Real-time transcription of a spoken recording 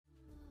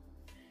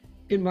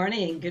Good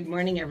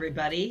morning,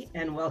 everybody,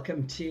 and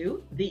welcome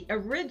to the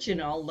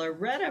original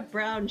Loretta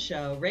Brown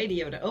Show,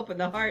 radio to open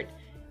the heart,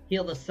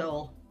 heal the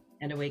soul,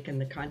 and awaken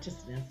the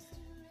consciousness.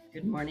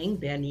 Good morning,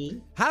 Benny.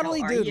 How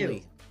Howdly are you?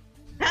 doodly.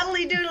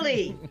 Howdly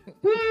doodly.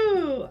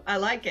 Woo! I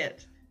like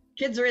it.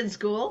 Kids are in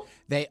school.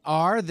 They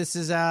are. This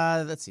is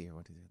let's see,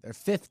 what is it? Their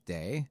fifth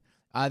day.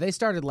 They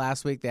started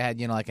last week. They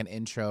had, like an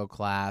intro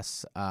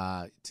class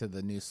to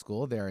the new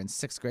school. They're in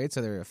sixth grade,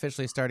 so they're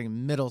officially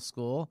starting middle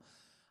school.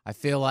 I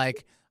feel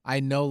like I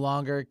no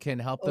longer can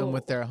help them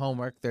with their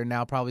homework. They're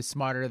now probably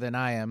smarter than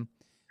I am.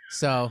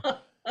 So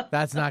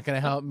that's not going to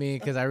help me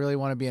because I really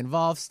want to be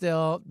involved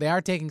still. They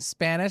are taking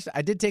Spanish.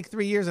 I did take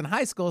 3 years in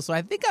high school, so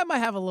I think I might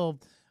have a little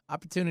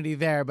opportunity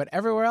there. But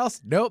everywhere else,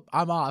 nope,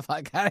 I'm off.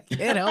 I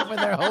can't help with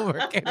their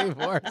homework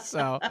anymore.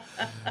 So,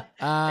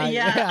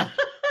 yeah.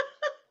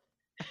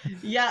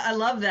 Yeah, I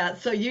love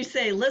that. So you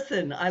say,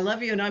 listen, I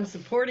love you and I'm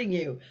supporting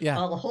you. Yeah.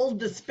 I'll hold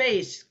the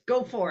space.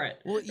 Go for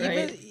it. Well,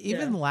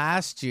 even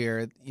last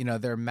year,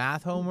 their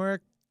math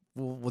homework,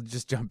 we'll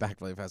just jump back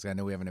really fast. I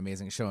know we have an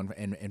amazing show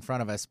in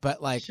front of us, but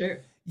Sure.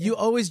 You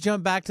always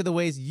jump back to the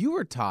ways you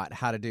were taught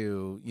how to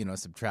do,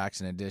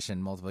 subtraction,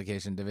 addition,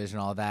 multiplication, division,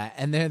 all that.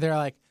 And they're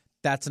like,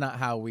 that's not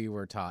how we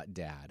were taught,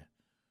 Dad.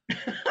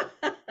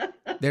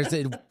 There's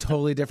a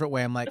totally different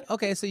way. I'm like,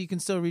 okay, so you can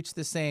still reach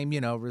the same,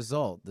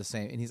 result, the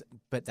same. And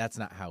but that's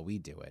not how we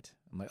do it.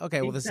 I'm like,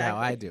 okay, well, This is how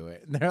I do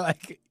it. And they're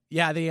like,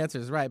 yeah, the answer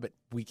is right, but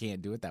we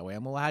can't do it that way.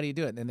 I'm, well, how do you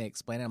do it? And then they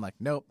explain it. I'm like,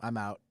 nope, I'm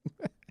out.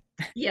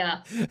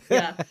 Yeah.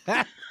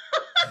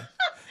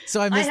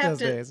 So I miss those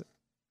days.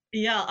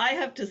 Yeah, I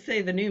have to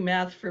say the new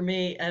math for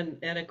me,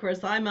 and of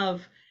course I'm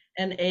of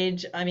an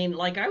age, I mean,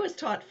 like I was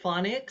taught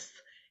phonics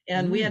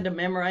and we had to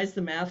memorize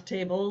the math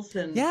tables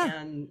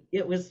and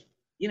it was,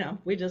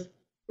 we just,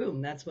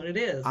 boom, that's what it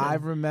is. I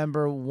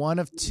remember one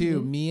of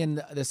two, me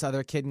and this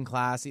other kid in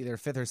class, either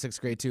fifth or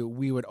sixth grade too,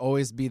 we would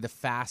always be the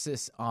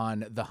fastest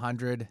on the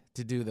 100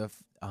 to do the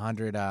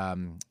 100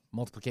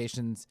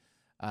 multiplications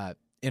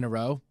in a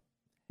row.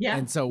 Yeah.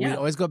 And so we'd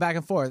always go back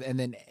and forth, and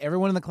then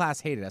everyone in the class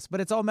hated us,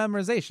 but it's all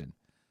memorization.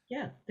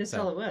 Yeah, that's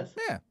all it was.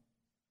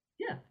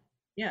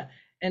 Yeah.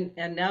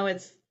 And now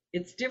it's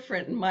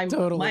different, and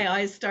my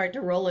eyes start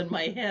to roll in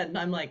my head, and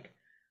I'm like,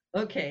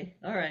 okay,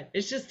 all right.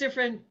 It's just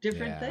different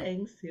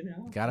things,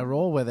 Got to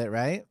roll with it,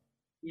 right?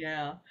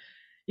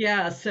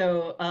 Yeah.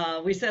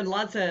 So we send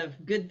lots of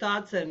good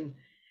thoughts and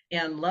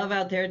love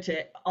out there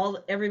to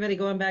everybody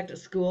going back to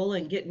school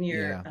and getting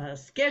your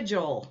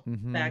schedule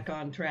back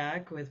on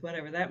track with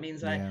whatever that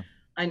means. Yeah.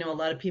 I know a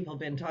lot of people have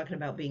been talking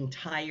about being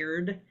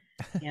tired,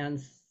 and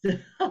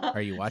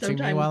are you watching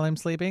me while I'm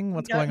sleeping?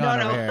 What's going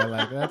on over here?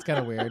 Like, that's kind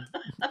of weird.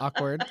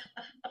 Awkward.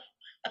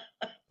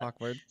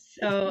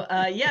 So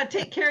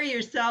take care of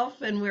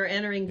yourself, and we're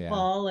entering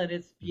fall, and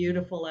it's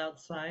beautiful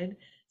outside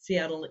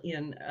Seattle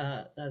in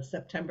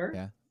September.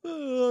 Yeah.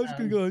 I'm just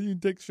gonna go. You can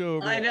take the show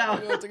over. I know.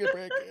 I'm gonna take a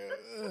break.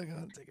 I'm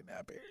gonna take a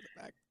nap here in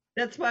the back.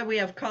 That's why we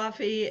have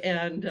coffee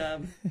and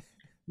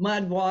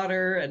mud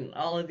water and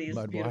all of these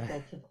mud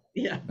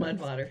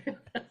water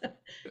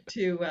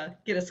to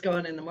get us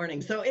going in the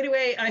morning. So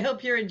anyway, I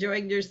hope you're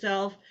enjoying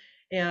yourself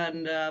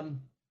and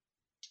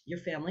your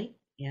family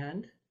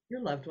and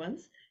your loved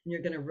ones. And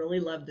you're going to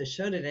really love the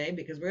show today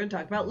because we're going to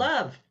talk about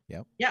love.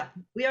 Yep. Yeah,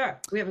 we are.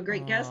 We have a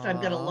great guest. I'm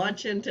going to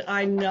launch into,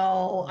 I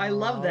know, I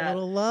love that. A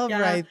little love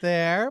right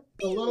there.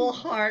 A little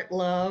heart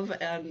love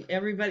and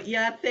everybody.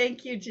 Yeah,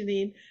 thank you,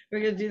 Janine. We're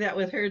going to do that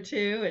with her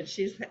too. And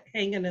she's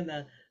hanging in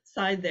the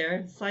side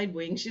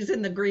wing. She's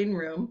in the green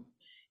room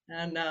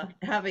and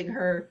having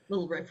her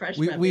little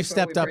refreshment. We've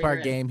stepped up our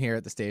game here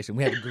at the station.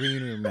 We have a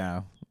green room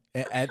now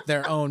at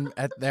their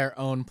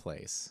own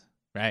place.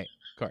 Right?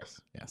 Of course.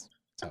 Yes.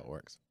 That's how it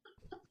works.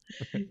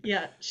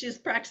 Yeah, she's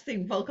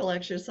practicing vocal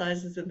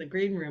exercises in the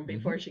green room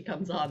before she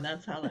comes on.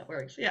 That's how that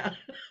works. Yeah.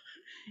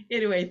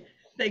 Anyway,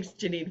 thanks,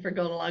 Janine, for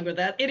going along with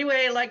that.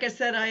 Anyway, like I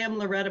said, I am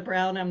Loretta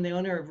Brown. I'm the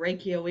owner of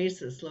Reiki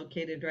Oasis,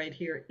 located right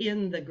here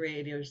in the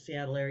greater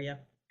Seattle area.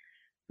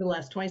 For the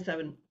last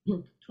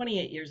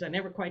 28 years, I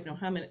never quite know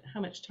how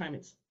much time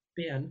it's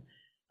been.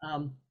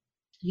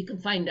 You can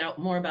find out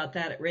more about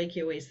that at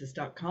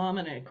ReikiOasis.com.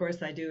 And of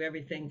course, I do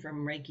everything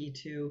from Reiki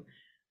to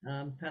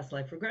past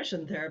life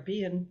regression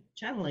therapy and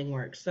channeling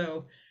work.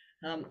 So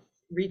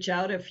reach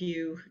out if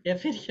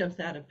any of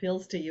that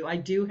appeals to you. I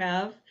do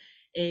have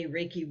a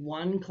Reiki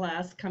 1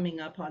 class coming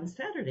up on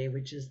Saturday,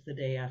 which is the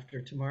day after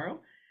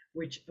tomorrow,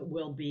 which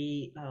will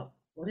be,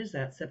 what is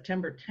that,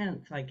 September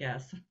 10th, I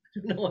guess. I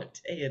don't know what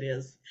day it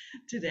is.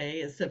 Today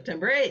is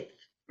September 8th,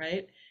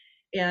 right?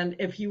 And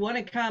if you want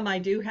to come, I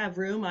do have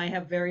room. I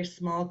have very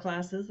small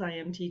classes. I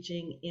am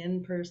teaching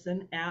in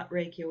person at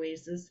Reiki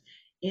Oasis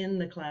in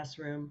the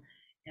classroom.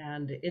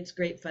 And it's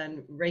great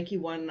fun. Reiki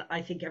 1,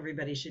 I think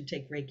everybody should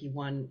take Reiki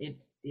 1.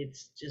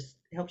 It's just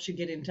helps you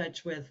get in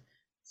touch with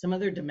some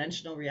other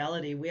dimensional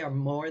reality. We are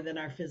more than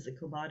our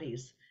physical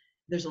bodies.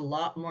 There's a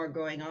lot more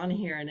going on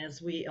here. And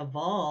as we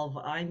evolve,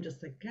 I'm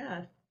just like,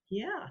 God,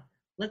 yeah,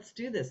 let's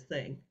do this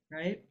thing,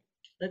 right?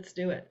 Let's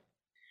do it.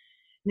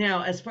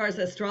 Now, as far as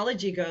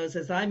astrology goes,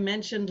 as I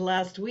mentioned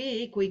last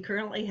week, we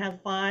currently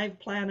have 5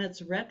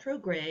 planets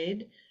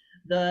retrograde.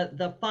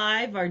 The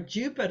 5 are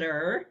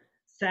Jupiter,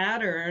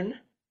 Saturn,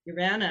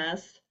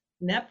 Uranus,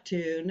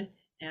 Neptune,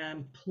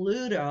 and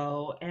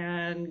Pluto.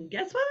 And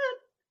guess what?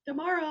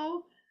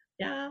 Tomorrow,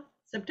 yeah,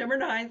 September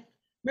 9th,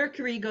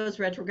 Mercury goes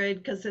retrograde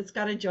because it's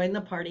got to join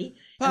the party.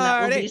 And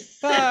that will Party, be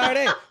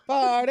party,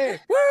 party.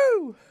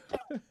 Woo!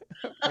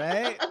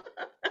 Right?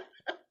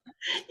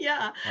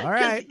 yeah, All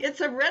because right.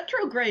 it's a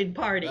retrograde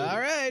All party.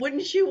 right.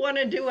 Wouldn't you want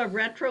to do a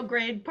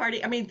retrograde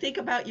party? I mean, think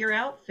about your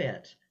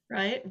outfit,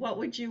 right? What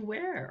would you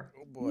wear?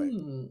 Oh boy.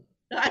 Hmm.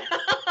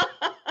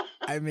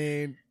 I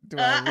mean, do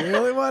I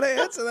really want to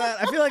answer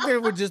that? I feel like there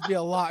would just be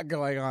a lot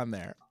going on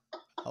there.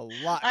 A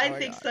lot I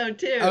going think on. so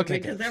too, Okay,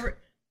 because good.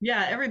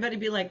 yeah, everybody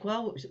be like,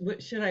 well,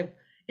 should I?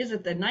 Is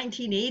it the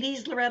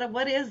 1980s, Loretta?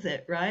 What is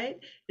it, right?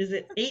 Is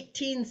it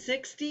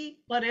 1860?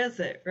 What is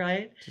it,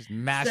 right? Just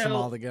mash them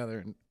all So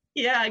together.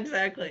 yeah,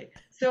 exactly.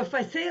 So if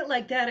I say it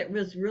like that, it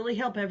was really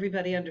help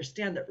everybody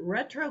understand that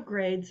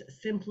retrogrades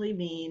simply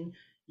mean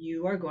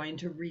you are going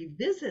to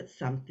revisit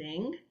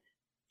something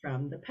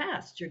from the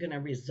past. You're going to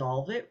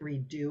resolve it,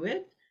 redo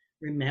it,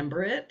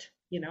 remember it,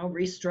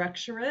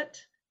 restructure it.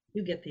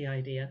 You get the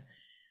idea.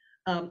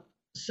 Um,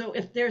 so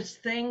if there's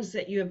things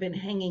that you have been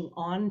hanging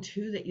on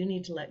to that you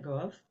need to let go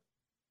of,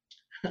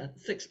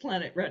 6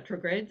 planet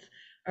retrogrades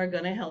are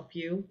going to help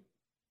you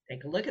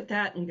take a look at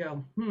that and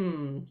go,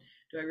 do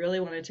I really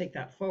want to take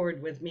that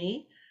forward with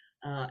me?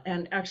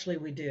 And actually,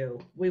 we do.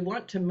 We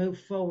want to move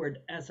forward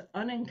as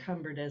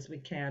unencumbered as we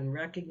can,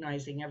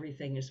 recognizing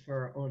everything is for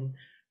our own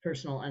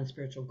personal and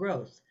spiritual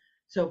growth.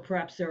 So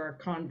perhaps there are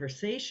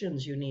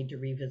conversations you need to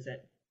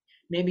revisit.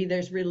 Maybe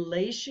there's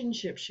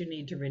relationships you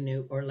need to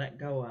renew or let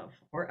go of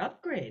or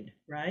upgrade,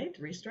 right?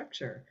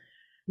 Restructure.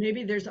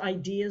 Maybe there's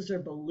ideas or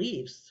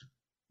beliefs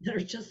that are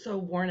just so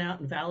worn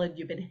out and valid.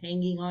 You've been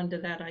hanging on to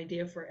that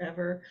idea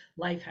forever.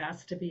 Life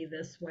has to be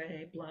this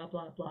way, blah,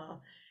 blah, blah.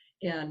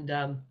 And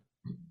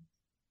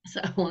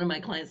so one of my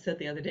clients said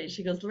the other day,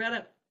 she goes,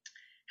 Loretta,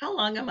 how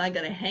long am I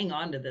going to hang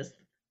on to this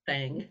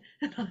thing?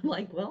 And I'm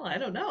like, well, I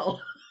don't know.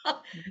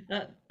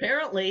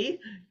 Apparently,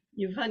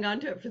 you've hung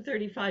on to it for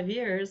 35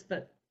 years,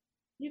 but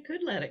you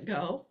could let it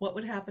go. What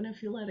would happen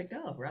if you let it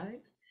go,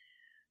 right?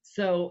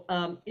 So,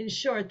 in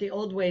short, the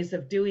old ways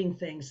of doing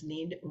things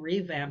need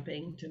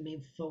revamping to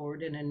move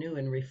forward in a new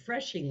and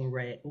refreshing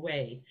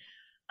way.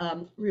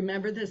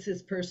 Remember, this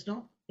is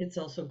personal, it's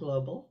also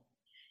global.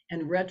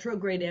 And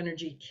retrograde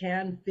energy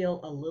can feel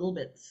a little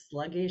bit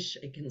sluggish.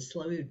 It can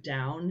slow you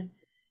down.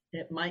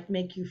 It might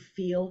make you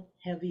feel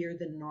heavier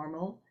than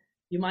normal.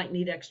 You might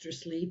need extra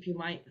sleep. You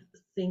might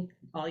think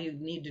all you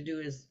need to do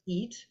is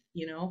eat,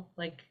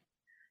 like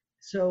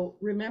so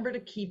remember to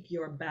keep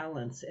your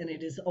balance, and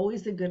it is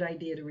always a good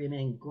idea to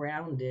remain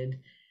grounded.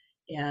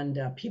 And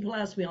people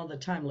ask me all the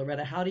time,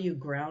 Loretta, how do you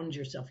ground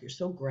yourself? You're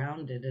so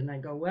grounded. And I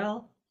go,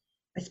 well,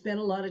 I spend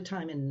a lot of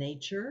time in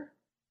nature.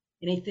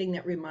 Anything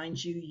that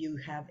reminds you you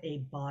have a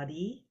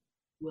body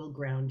will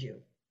ground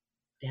you.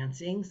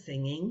 Dancing,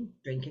 singing,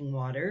 drinking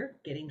water,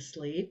 getting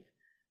sleep,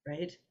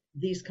 right?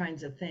 These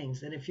kinds of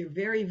things. And if you're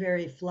very,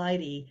 very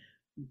flighty,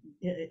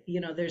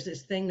 there's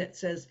this thing that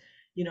says,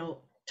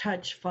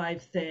 touch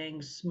 5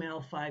 things, smell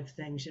 5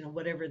 things,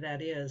 whatever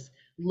that is,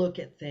 look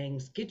at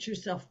things, get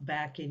yourself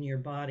back in your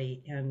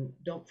body and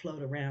don't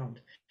float around.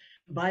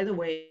 By the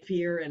way,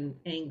 fear and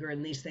anger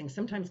and these things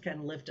sometimes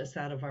can lift us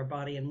out of our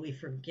body and we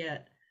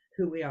forget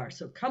who we are.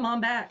 So come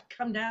on back,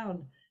 come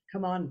down,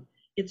 come on.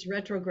 It's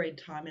retrograde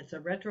time. It's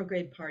a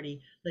retrograde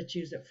party. Let's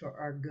use it for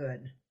our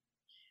good.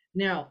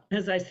 Now,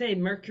 as I say,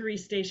 Mercury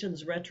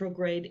stations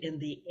retrograde in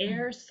the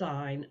air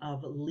sign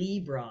of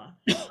Libra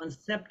on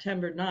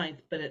September 9th,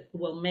 but it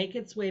will make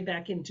its way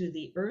back into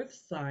the earth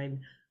sign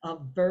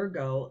of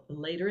Virgo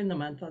later in the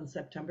month on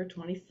September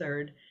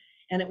 23rd,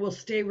 and it will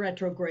stay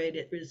retrograde.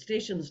 It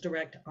stations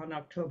direct on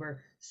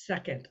October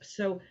 2nd.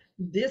 So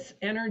this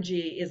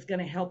energy is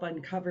going to help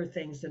uncover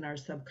things in our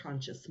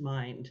subconscious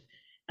mind,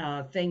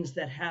 things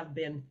that have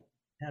been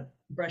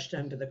brushed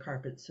under the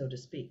carpet, so to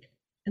speak.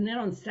 And then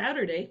on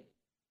Saturday,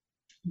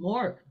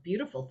 more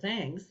beautiful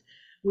things.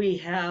 We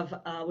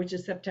have, which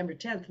is September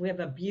 10th, we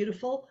have a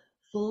beautiful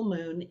full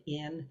moon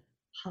in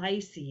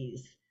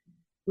Pisces,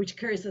 which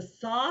carries a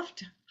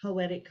soft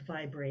poetic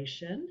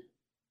vibration.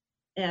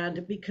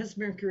 And because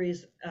Mercury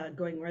is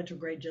going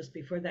retrograde just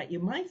before that, you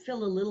might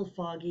feel a little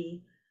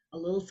foggy, a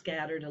little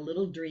scattered, a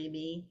little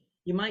dreamy.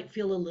 You might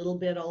feel a little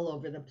bit all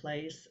over the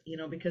place,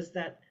 because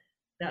that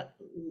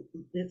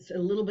it's a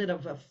little bit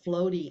of a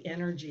floaty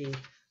energy.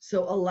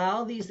 So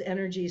allow these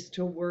energies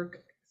to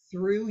work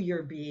through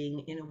your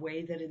being in a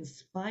way that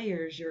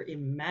inspires your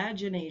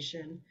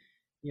imagination,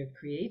 your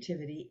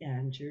creativity,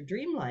 and your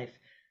dream life.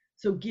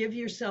 So give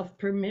yourself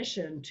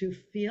permission to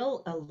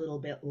feel a little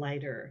bit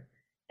lighter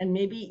and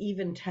maybe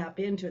even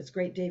tap into it's a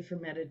great day for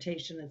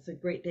meditation. It's a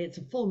great day. It's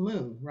a full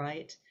moon,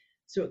 right?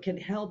 So it can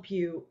help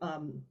you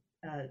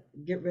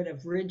get rid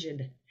of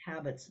rigid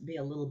habits, be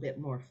a little bit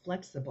more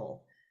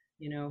flexible,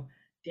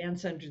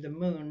 dance under the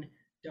moon,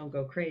 don't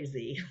go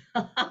crazy.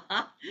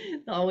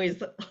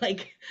 Always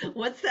like,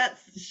 what's that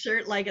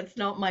shirt like? It's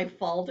not my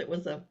fault. It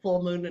was a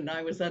full moon and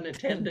I was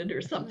unattended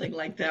or something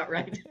like that,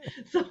 right?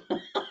 So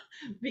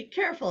be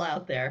careful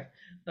out there.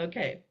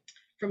 Okay.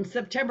 From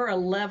September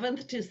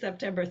 11th to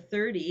September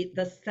 30th,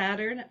 the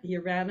Saturn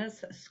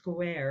Uranus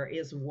square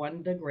is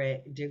 1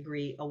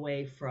 degree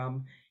away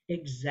from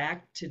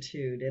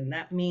exactitude. And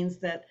that means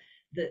that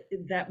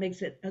that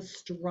makes it a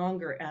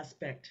stronger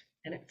aspect.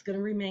 And it's going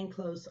to remain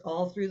close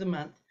all through the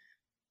month.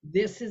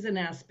 This is an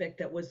aspect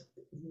that was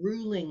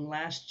ruling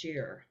last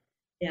year,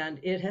 and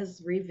it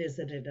has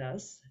revisited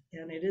us.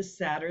 And it is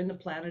Saturn, the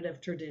planet of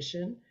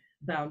tradition,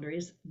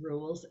 boundaries,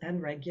 rules,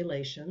 and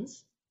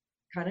regulations,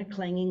 kind of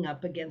clanging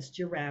up against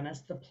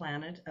Uranus, the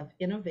planet of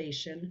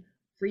innovation,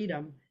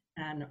 freedom,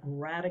 and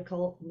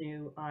radical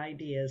new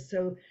ideas.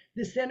 So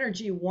this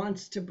energy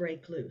wants to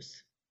break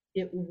loose.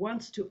 It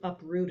wants to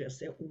uproot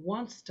us. It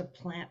wants to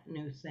plant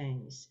new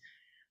things.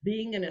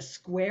 Being in a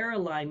square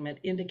alignment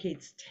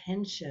indicates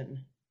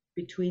tension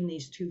between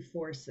these two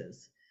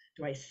forces.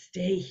 Do I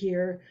stay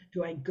here?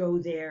 Do I go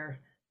there?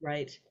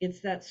 Right? It's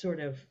that sort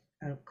of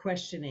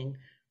questioning.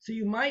 So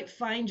you might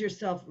find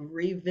yourself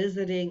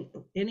revisiting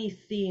any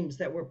themes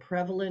that were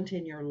prevalent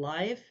in your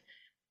life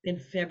in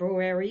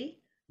February,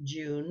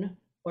 June,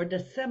 or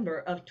December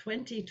of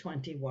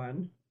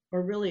 2021,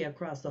 or really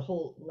across the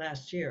whole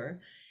last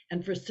year.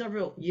 And for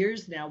several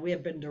years now, we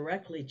have been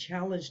directly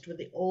challenged with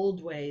the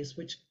old ways,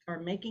 which are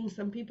making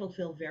some people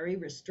feel very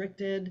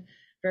restricted,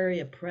 very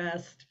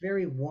oppressed,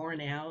 very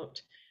worn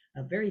out,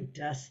 very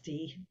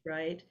dusty,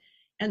 right?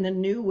 And the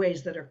new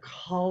ways that are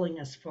calling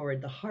us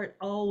forward. The heart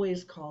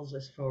always calls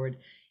us forward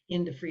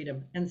into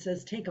freedom and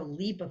says, take a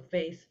leap of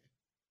faith,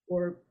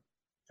 or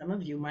some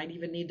of you might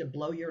even need to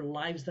blow your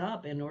lives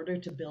up in order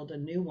to build a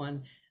new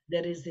one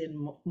that is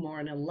in more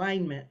in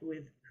alignment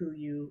with who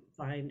you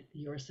find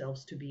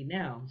yourselves to be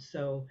now.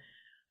 So,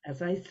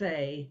 as I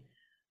say,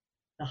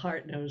 the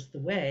heart knows the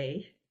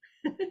way,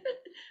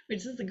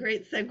 which is a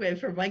great segue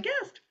for my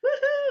guest.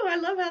 Woohoo! I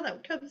love how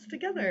that comes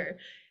together.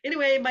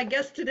 Anyway, my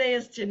guest today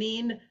is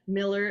Janine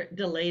Miller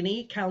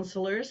Delaney,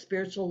 counselor,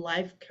 spiritual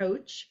life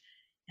coach,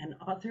 and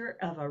author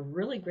of a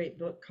really great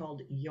book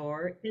called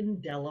Your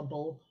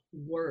Indelible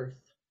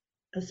Worth,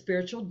 a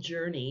spiritual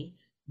journey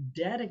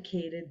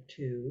dedicated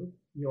to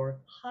your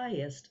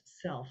highest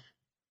self.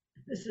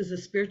 This is a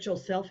spiritual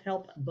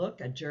self-help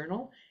book, a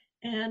journal,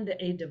 and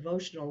a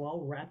devotional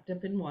all wrapped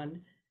up in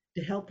one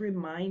to help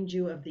remind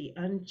you of the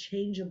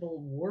unchangeable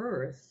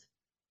worth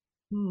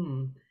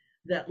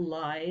that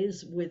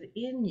lies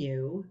within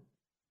you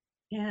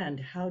and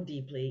how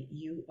deeply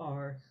you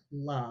are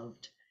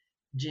loved.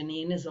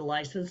 Janine is a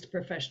licensed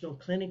professional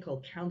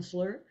clinical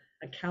counselor,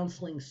 a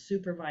counseling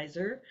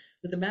supervisor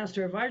with a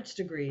Master of Arts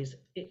degree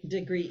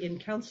in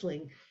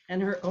counseling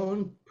and her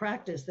own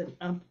practice in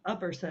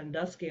Upper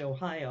Sandusky,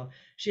 Ohio.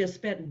 She has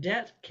spent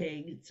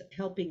decades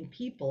helping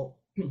people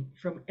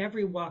from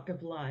every walk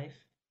of life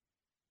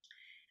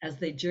as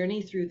they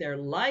journey through their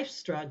life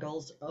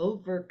struggles,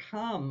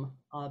 overcome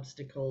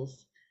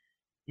obstacles,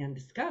 and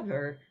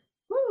discover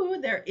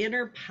their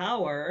inner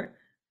power.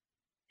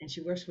 And she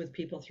works with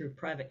people through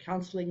private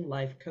counseling,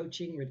 life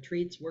coaching,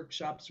 retreats,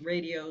 workshops,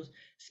 radios,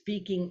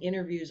 speaking,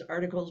 interviews,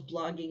 articles,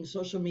 blogging,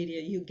 social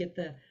media. You get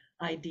the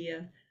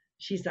idea.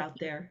 She's out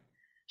there.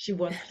 She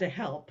wants to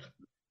help.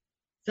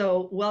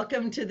 So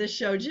welcome to the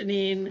show,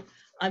 Janine.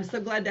 I'm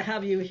so glad to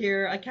have you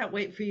here. I can't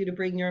wait for you to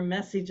bring your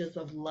messages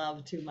of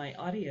love to my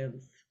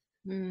audience.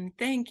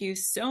 Thank you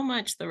so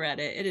much,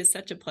 Loretta. It is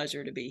such a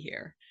pleasure to be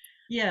here.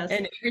 Yes.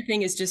 And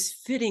everything is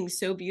just fitting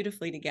so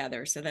beautifully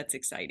together. So that's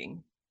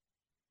exciting.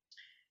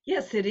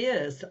 Yes, it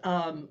is.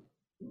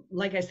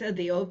 Like I said,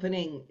 the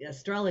opening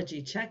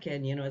astrology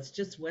check-in, it's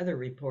just weather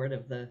report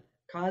of the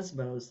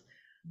cosmos.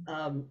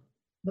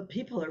 But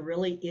people are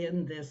really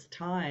in this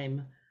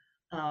time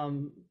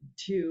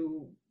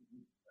to,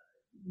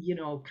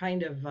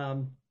 kind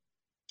of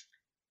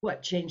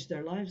change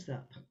their lives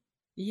up.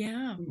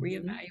 Yeah,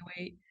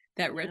 reevaluate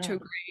that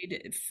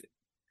retrograde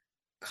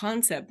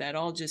concept that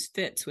all just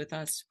fits with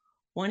us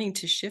wanting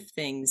to shift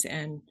things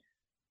and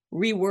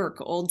rework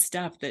old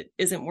stuff that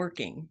isn't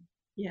working.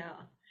 Yeah.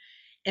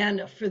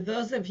 And for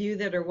those of you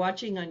that are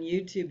watching on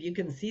YouTube, you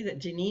can see that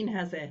Janine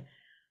has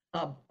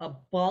a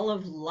ball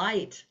of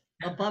light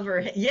above her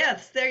head.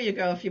 Yes, there you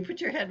go. If you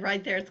put your head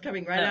right there, it's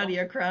coming right out of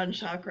your crown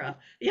chakra.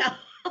 Yeah.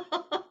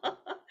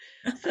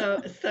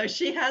 So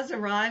she has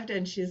arrived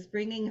and she's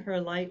bringing her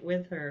light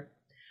with her.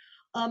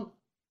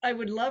 I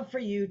would love for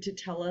you to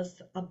tell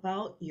us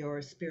about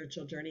your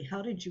spiritual journey.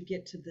 How did you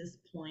get to this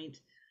point?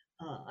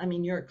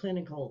 You're a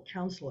clinical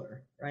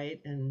counselor, right?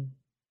 And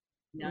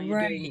now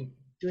you're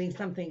doing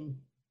something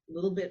a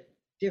little bit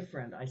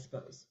different, I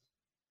suppose.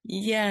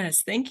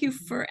 Yes, thank you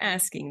for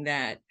asking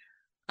that.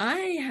 I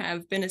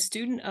have been a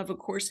student of A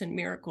Course in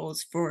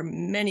Miracles for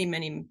many,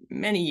 many,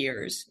 many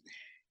years.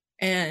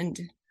 And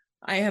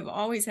I have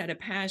always had a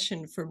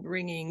passion for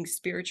bringing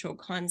spiritual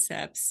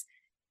concepts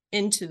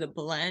into the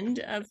blend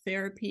of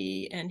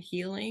therapy and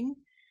healing.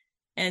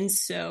 And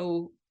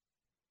so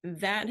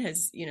that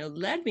has,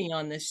 led me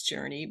on this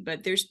journey.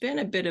 But there's been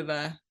a bit of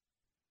a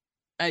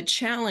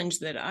challenge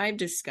that I've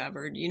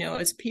discovered,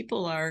 as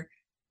people are,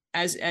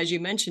 as you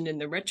mentioned in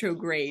the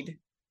retrograde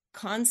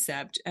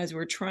concept, as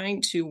we're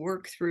trying to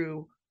work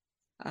through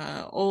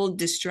old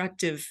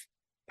destructive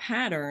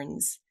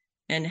patterns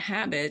and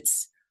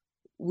habits,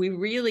 we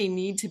really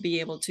need to be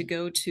able to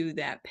go to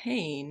that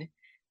pain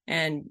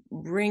and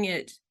bring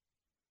it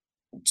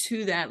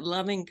to that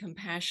loving,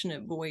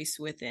 compassionate voice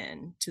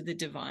within, to the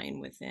divine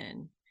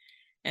within.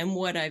 And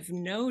what I've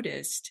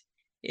noticed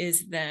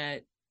is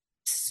that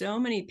so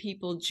many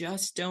people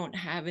just don't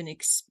have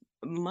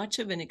much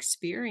of an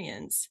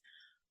experience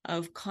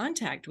of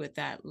contact with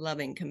that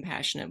loving,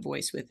 compassionate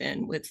voice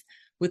within, with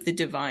the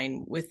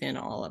divine within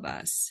all of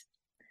us.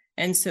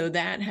 And so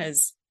that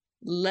has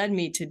led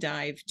me to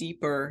dive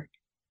deeper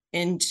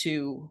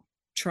into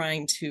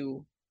trying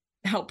to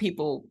help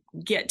people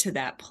get to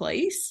that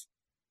place.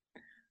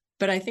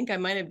 But I think I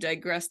might have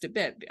digressed a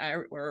bit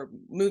or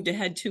moved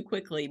ahead too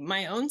quickly.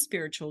 My own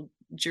spiritual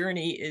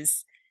journey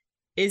is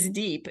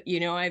deep.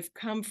 I've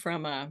come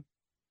from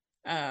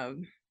a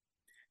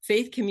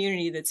faith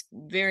community that's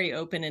very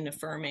open and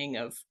affirming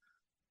of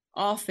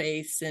all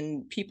faiths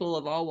and people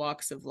of all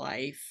walks of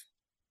life.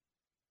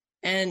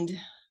 And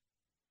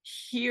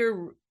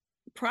here,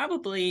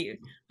 probably,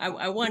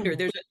 I wonder,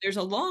 there's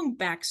a long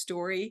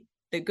backstory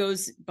that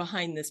goes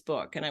behind this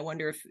book. And I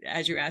wonder if,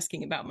 as you're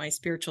asking about my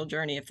spiritual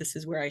journey, if this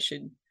is where I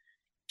should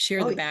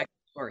share the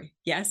backstory.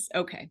 Yes?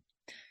 Okay.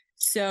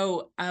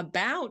 So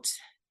about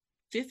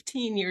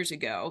 15 years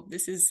ago,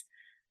 this is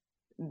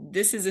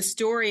a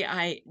story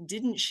I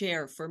didn't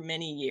share for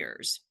many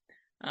years.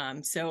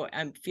 So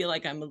I feel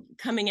like I'm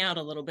coming out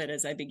a little bit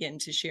as I begin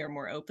to share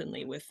more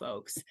openly with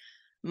folks.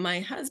 My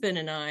husband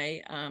and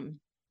I,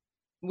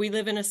 we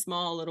live in a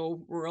small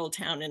little rural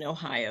town in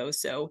Ohio,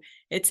 so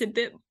it's a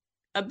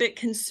bit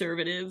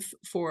conservative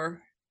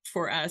for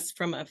us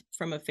from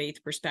a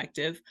faith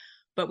perspective,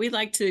 but we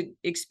like to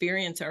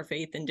experience our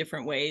faith in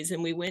different ways.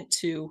 And we went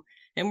to,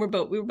 and we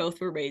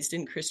both were raised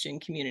in Christian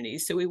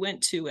communities, so we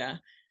went to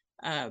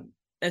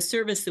a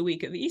service the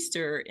week of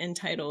Easter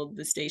entitled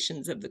 "The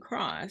Stations of the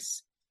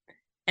Cross,"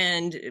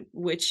 and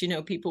which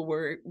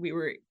we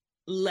were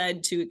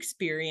led to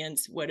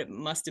experience what it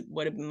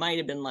might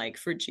have been like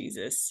for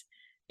Jesus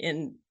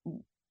in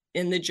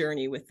the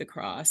journey with the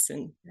cross.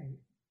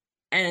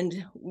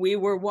 And we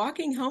were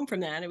walking home from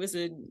that. It was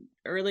an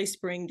early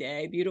spring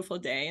day, beautiful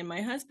day. And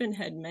my husband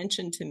had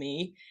mentioned to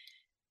me,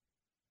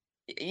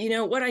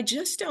 what I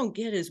just don't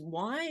get is,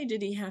 why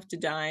did he have to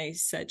die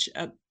such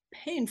a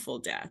painful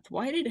death?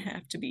 Why did it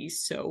have to be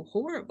so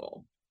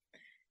horrible?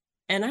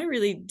 And I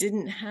really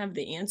didn't have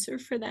the answer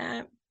for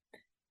that.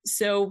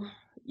 So,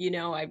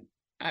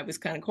 I was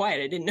kind of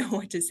quiet. I didn't know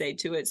what to say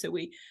to it. So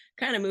we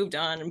kind of moved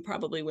on and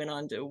probably went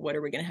on to what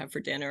are we going to have for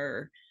dinner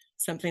or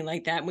something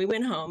like that. And we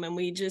went home and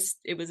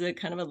it was a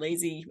kind of a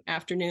lazy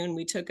afternoon.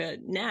 We took a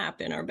nap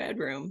in our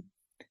bedroom.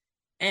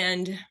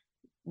 And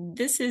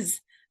this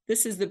is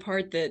the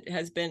part that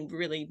has been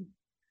really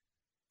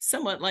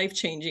somewhat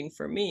life-changing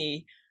for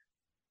me.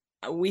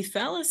 We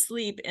fell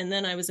asleep and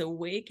then I was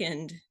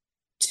awakened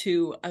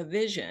to a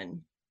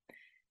vision.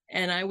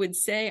 And I would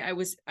say I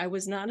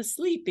was not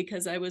asleep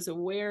because I was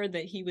aware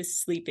that he was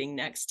sleeping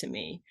next to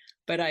me,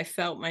 but I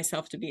felt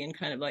myself to be in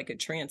kind of like a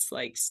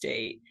trance-like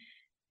state.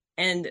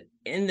 And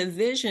in the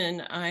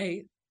vision,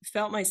 I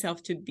felt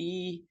myself to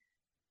be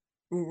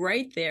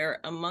right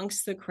there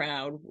amongst the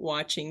crowd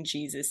watching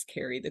Jesus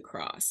carry the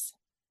cross.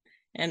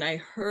 And I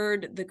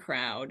heard the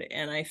crowd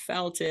and I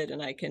felt it.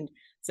 And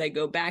as I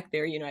go back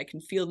there, I can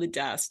feel the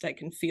dust. I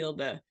can feel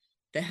the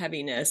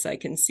heaviness. I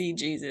can see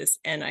Jesus.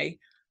 And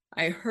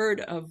I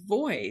heard a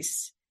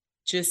voice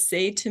just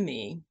say to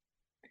me,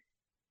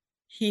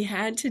 he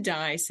had to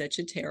die such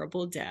a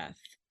terrible death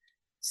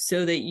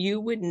so that you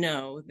would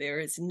know there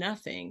is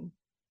nothing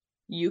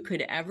you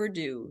could ever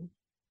do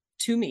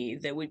to me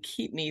that would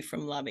keep me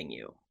from loving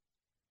you.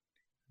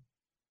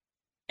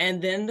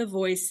 And then the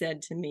voice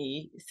said to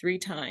me 3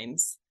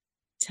 times,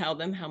 tell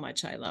them how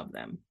much I love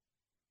them.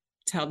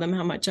 Tell them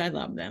how much I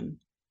love them.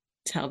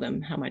 Tell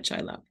them how much I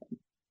love them.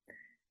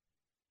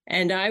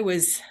 And I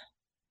was,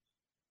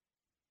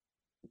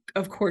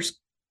 of course,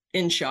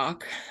 in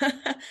shock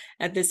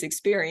at this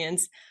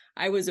experience.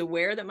 I was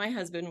aware that my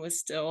husband was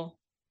still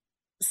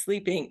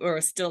sleeping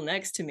or still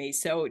next to me.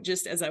 So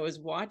just as I was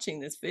watching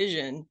this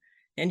vision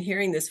and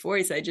hearing this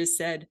voice, I just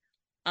said,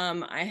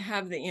 I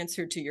have the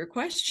answer to your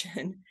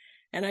question.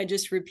 And I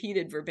just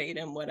repeated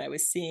verbatim what I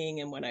was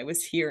seeing and what I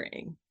was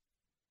hearing.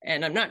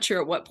 And I'm not sure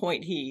at what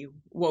point he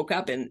woke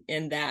up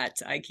in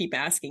that. I keep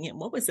asking him,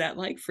 what was that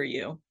like for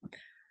you?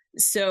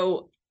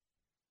 So,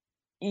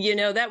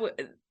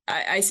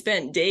 I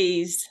spent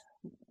days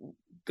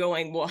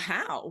going, well,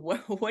 how?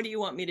 What do you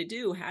want me to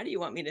do? How do you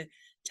want me to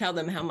tell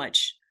them how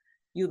much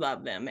you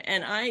love them?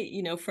 And I,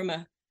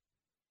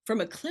 from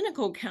a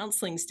clinical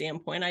counseling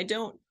standpoint, I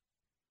don't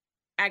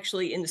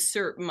actually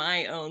insert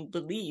my own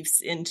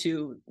beliefs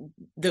into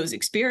those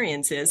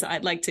experiences.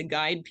 I'd like to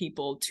guide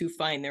people to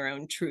find their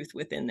own truth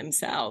within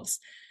themselves.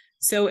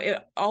 So it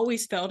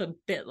always felt a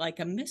bit like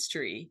a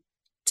mystery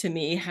to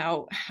me.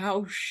 How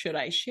should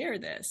I share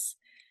this?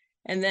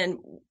 And then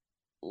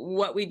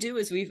what we do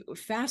is we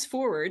fast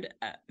forward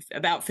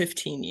about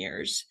 15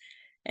 years,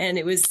 and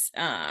it was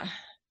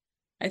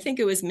I think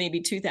it was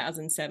maybe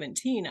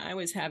 2017. I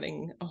was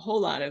having a whole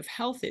lot of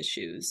health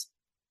issues,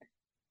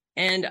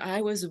 and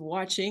I was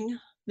watching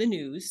the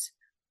news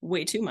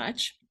way too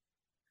much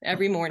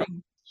every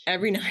morning,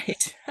 every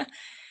night.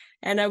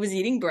 And I was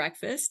eating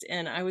breakfast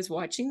and I was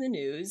watching the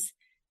news.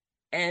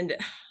 And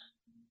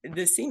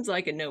this seems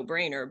like a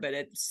no-brainer, but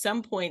at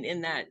some point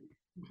in that,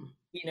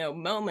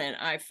 moment,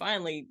 I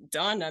finally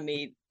dawned on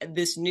me,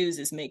 this news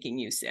is making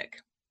you sick.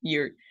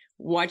 You're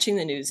watching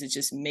the news is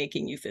just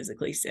making you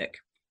physically sick.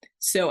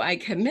 So I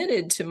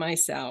committed to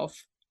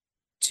myself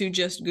to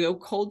just go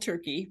cold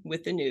turkey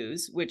with the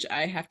news, which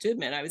I have to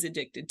admit I was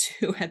addicted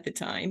to at the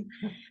time,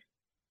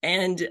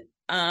 and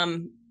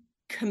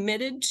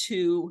committed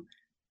to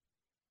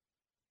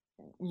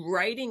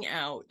writing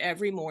out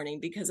every morning,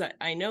 because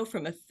I know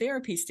from a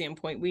therapy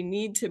standpoint, we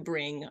need to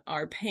bring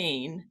our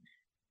pain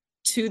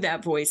to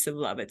that voice of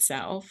love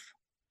itself,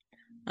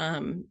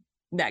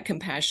 that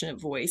compassionate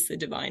voice, the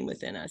divine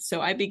within us.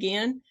 So I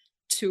began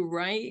to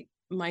write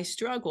my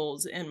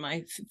struggles and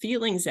my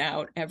feelings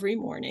out every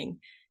morning.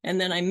 And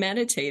then I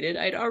meditated.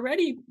 I'd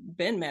already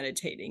been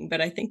meditating,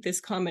 but I think this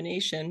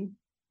combination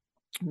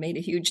made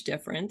a huge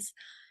difference.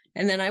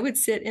 And then I would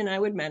sit and I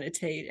would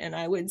meditate and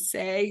I would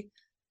say,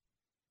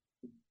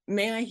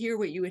 may I hear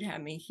what you would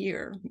have me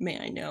hear? May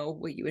I know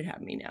what you would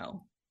have me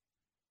know?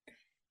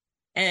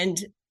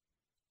 And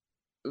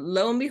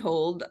lo and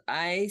behold,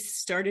 I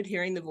started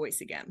hearing the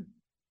voice again.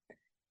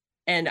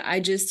 And I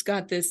just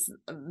got this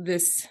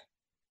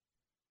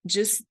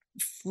just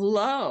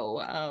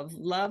flow of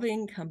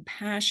loving,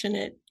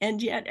 compassionate, and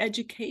yet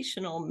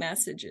educational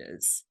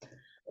messages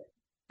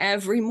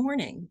every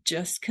morning,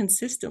 just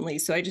consistently.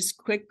 So I just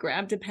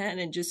grabbed a pen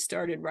and just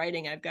started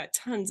writing. I've got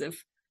tons of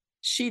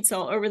sheets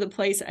all over the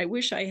place. I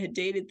wish I had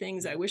dated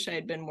things. I wish I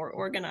had been more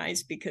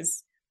organized,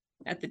 because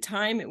at the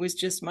time it was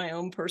just my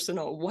own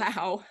personal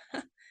wow.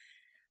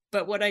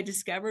 But what I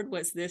discovered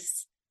was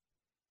this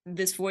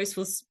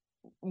voice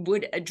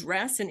would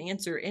address and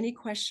answer any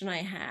question I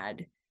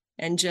had,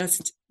 and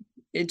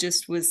it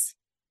just was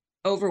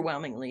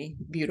overwhelmingly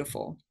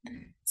beautiful.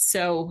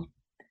 So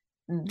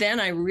then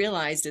I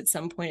realized at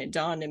some point, it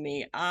dawned on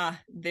me,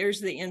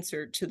 there's the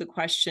answer to the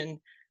question,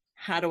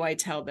 how do I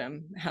tell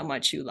them how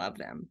much you love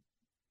them?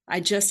 I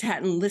just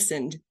hadn't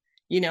listened.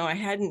 I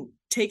hadn't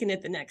taken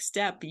it the next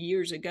step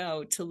years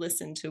ago to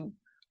listen to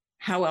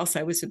how else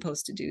I was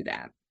supposed to do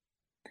that.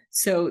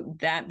 So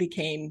that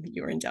became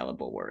Your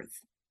Indelible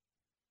Worth.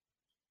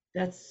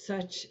 That's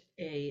such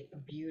a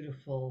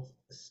beautiful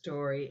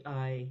story.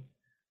 I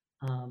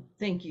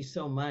thank you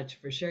so much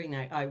for sharing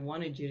that. I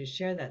wanted you to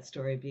share that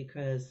story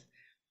because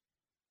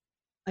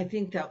I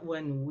think that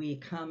when we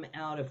come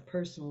out of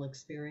personal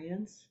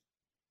experience,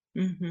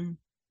 Mm-hmm.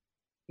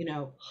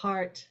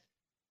 Heart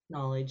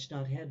knowledge,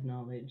 not head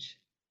knowledge,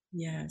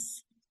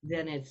 Yes.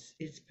 then it's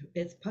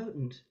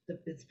potent,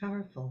 it's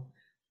powerful.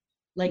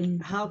 Like,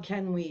 Mm-hmm. how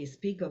can we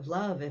speak of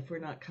love if we're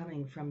not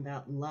coming from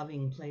that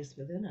loving place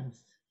within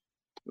us?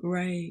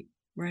 Right.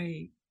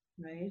 Right.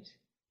 Right?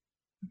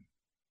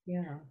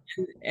 Yeah.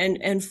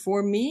 And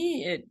for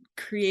me, it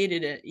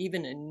created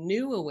even a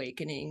new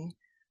awakening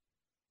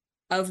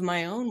of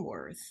my own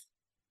worth,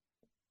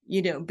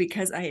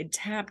 because I had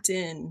tapped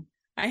in,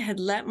 I had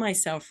let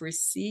myself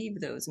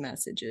receive those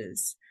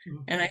messages.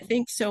 Mhm. And I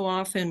think so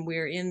often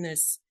we're in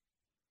this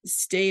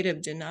state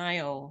of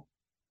denial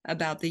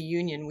about the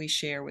union we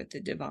share with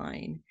the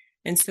divine.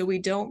 And so we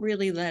don't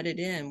really let it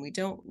in. We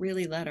don't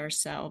really let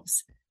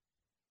ourselves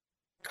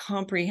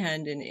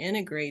comprehend and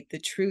integrate the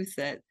truth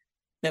that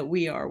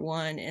we are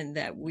one, and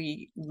that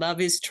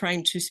love is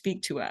trying to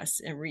speak to us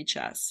and reach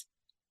us.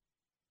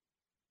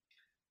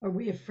 Are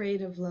we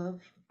afraid of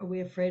love? Are we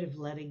afraid of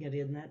letting it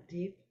in that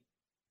deep?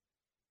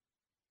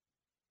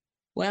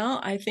 Well,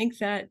 I think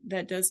that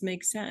does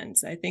make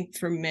sense. I think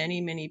for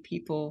many, many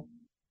people,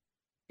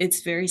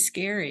 it's very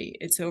scary.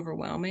 It's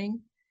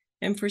overwhelming.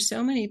 And for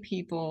so many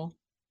people,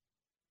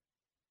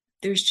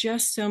 there's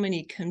just so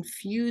many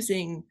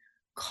confusing,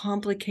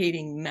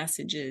 complicating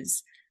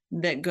messages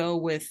that go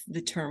with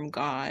the term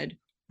God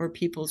or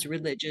people's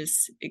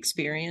religious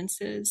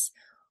experiences,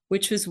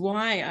 which was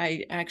why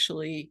I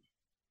actually,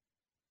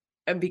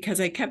 because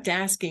I kept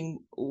asking,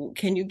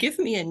 can you give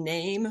me a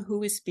name?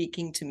 Who is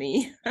speaking to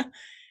me?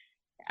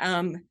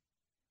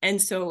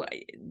 And so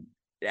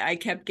I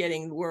kept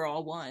getting, we're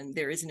all one.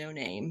 There is no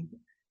name.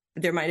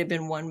 There might have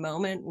been one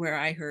moment where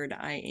I heard,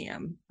 I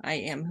am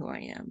who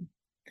I am.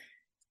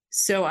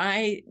 So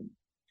I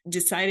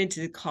decided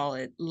to call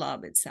it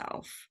love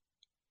itself,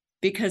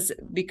 because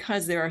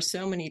there are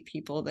so many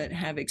people that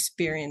have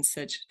experienced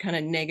such kind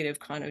of negative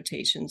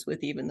connotations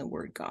with even the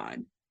word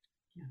God.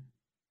 Yeah.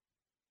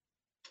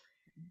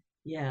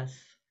 Yes.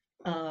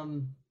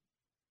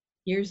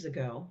 Years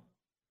ago,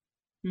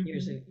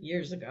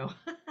 years ago,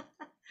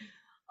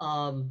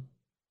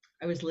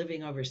 I was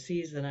living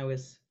overseas and I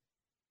was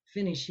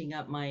finishing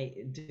up my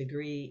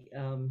degree,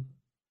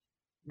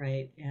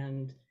 right,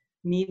 and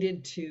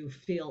needed to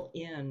fill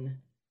in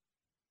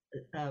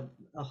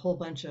a whole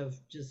bunch of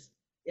just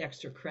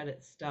extra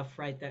credit stuff,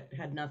 right, that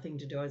had nothing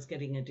to do. I was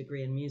getting a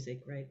degree in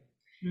music, right?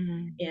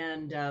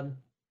 And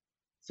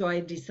so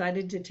I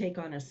decided to take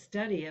on a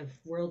study of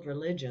world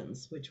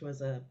religions, which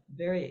was a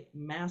very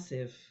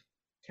massive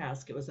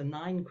task. It was a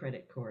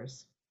 9-credit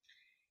course.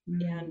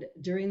 And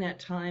during that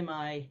time,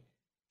 I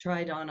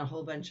tried on a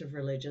whole bunch of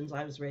religions.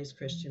 I was raised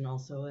Christian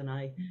also, and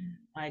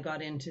I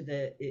got into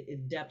the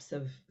depths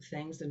of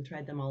things and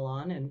tried them all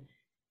on. And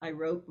I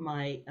wrote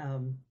my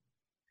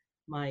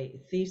my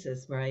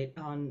thesis, right,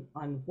 on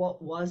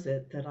what was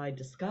it that I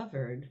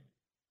discovered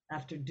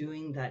after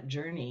doing that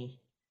journey.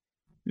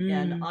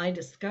 And I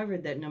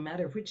discovered that no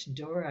matter which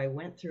door I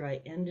went through,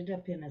 I ended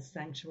up in a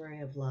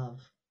sanctuary of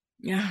love.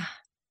 Yeah,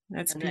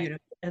 that's beautiful.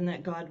 And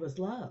that God was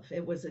love.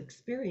 It was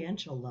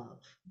experiential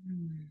love,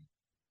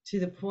 to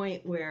the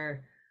point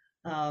where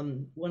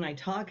when I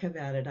talk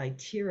about it, I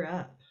tear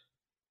up.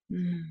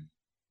 Yeah.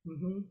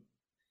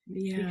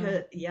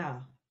 Because,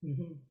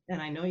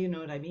 and I know you know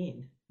what I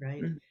mean,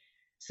 right?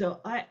 So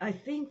I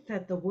think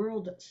that the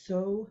world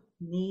so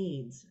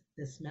needs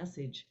this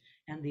message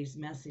and these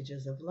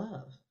messages of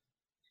love.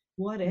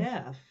 What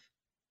if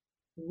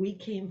we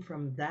came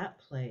from that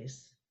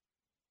place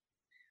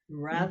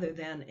rather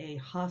than a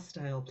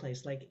hostile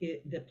place? Like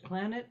the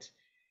planet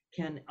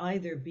can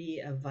either be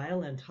a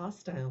violent,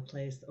 hostile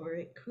place, or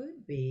it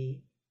could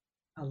be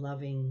a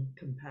loving,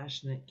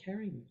 compassionate,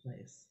 caring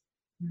place.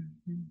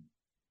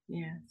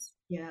 Yes.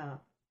 Yeah.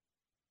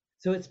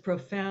 So it's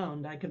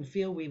profound. I can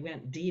feel we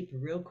went deep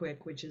real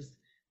quick, which is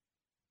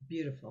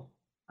beautiful.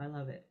 I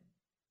love it.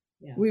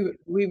 Yeah.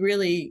 We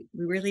really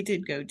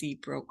did go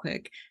deep real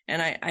quick.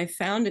 And I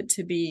found it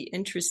to be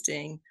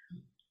interesting,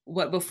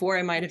 what before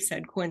I might have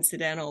said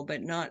coincidental,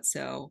 but not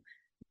so,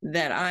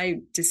 that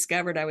I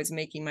discovered I was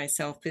making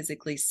myself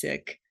physically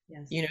sick,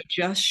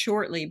 just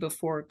shortly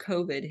before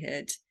COVID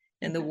hit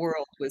and the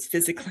world was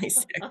physically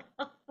sick.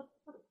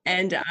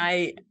 And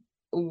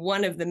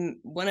one of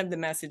the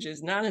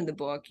messages, not in the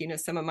book,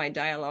 some of my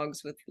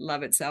dialogues with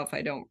love itself,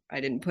 I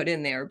didn't put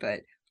in there,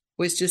 but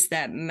was just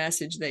that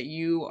message that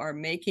you are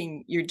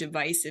making, your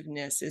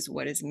divisiveness is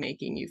what is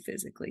making you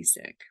physically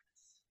sick.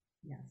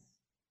 Yes.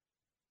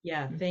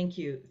 Yeah. Thank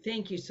you.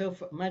 Thank you so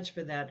much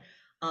for that.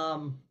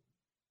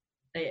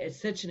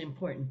 It's such an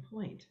important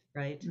point,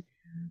 right?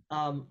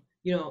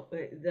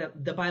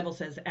 The Bible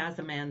says, as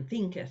a man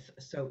thinketh,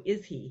 so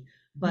is he.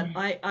 But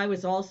I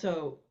was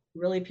also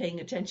really paying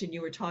attention.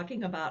 You were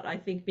talking about, I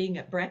think, being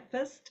at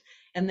breakfast,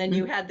 and then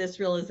you had this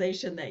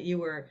realization that you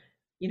were,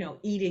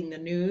 eating the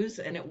news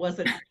and it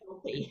wasn't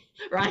healthy,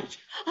 right?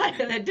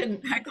 That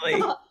didn't exactly.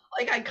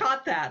 Like I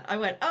caught that. I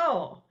went,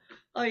 oh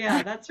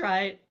yeah, that's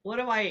right. What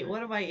am I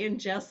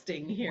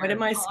ingesting here? What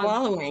am I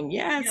swallowing?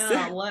 Yes.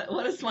 Yeah.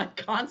 What is my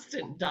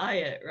constant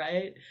diet,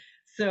 right?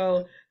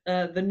 So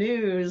the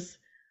news,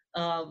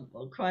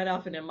 quite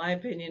often, in my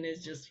opinion,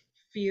 is just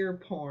fear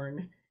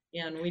porn.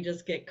 And we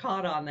just get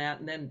caught on that,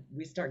 and then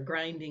we start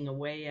grinding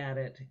away at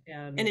it.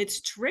 And it's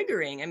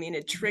triggering. I mean,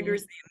 it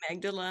triggers the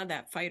amygdala,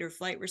 that fight or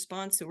flight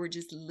response. So we're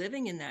just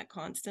living in that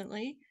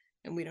constantly,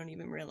 and we don't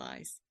even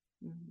realize.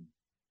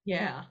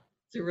 Yeah,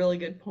 it's a really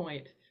good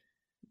point.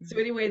 So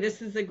anyway,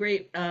 this is a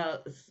great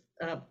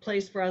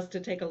place for us to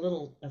take a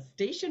little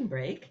station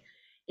break.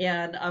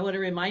 And I want to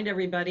remind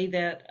everybody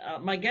that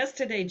my guest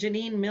today,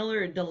 Janine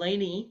Miller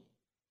Delaney,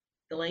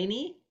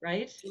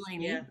 right?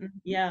 Delaney.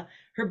 Yeah.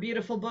 Her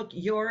beautiful book,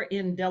 Your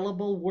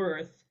Indelible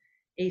Worth,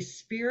 a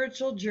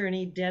spiritual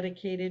journey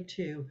dedicated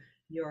to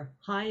your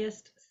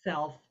highest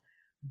self.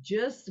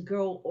 Just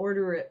go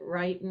order it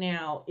right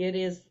now. It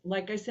is,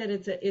 like I said,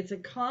 it's a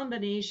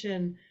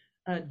combination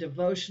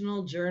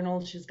devotional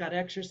journal. She's got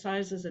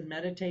exercises and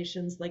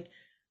meditations. Like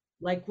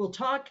we'll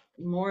talk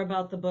more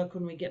about the book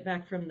when we get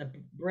back from the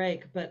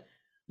break, but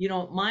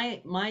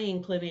my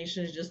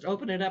inclination is just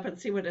open it up and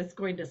see what it's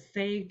going to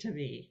say to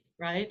me,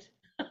 right?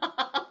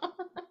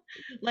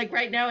 Like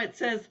right now it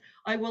says,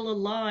 I will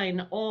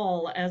align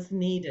all as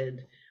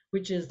needed,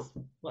 which is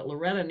what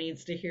Loretta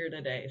needs to hear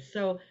today.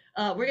 So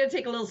we're going to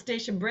take a little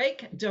station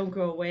break. Don't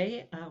go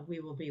away.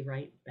 We will be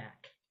right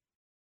back.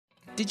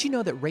 Did you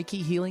know that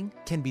Reiki healing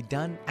can be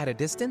done at a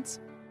distance?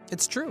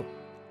 It's true.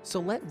 So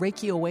let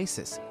Reiki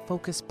Oasis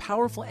focus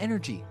powerful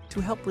energy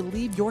to help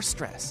relieve your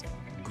stress,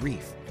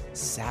 grief,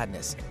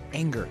 sadness,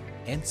 anger,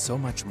 and so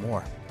much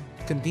more.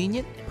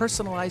 Convenient,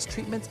 personalized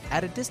treatments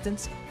at a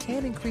distance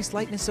can increase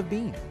lightness of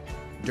being.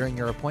 During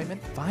your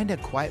appointment, find a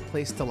quiet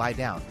place to lie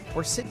down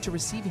or sit to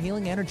receive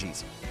healing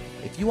energies.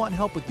 If you want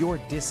help with your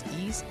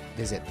dis-ease,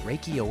 visit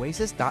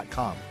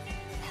ReikiOasis.com.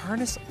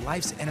 Harness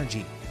life's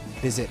energy.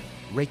 Visit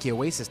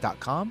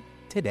ReikiOasis.com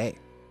today.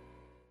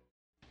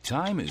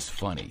 Time is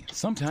funny.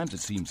 Sometimes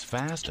it seems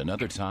fast and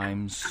other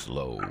times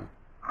slow.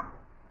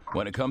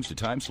 When it comes to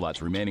time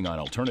slots remaining on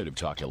Alternative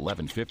Talk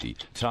 1150,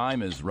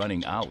 time is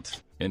running out.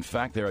 In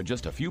fact, there are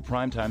just a few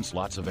primetime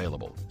slots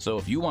available. So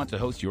if you want to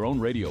host your own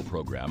radio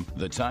program,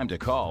 the time to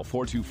call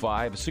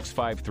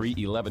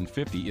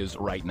 425-653-1150 is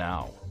right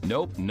now.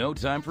 Nope, no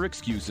time for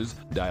excuses.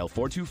 Dial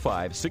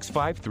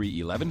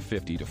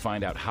 425-653-1150 to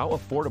find out how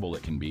affordable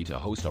it can be to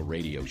host a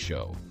radio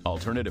show.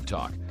 Alternative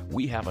Talk,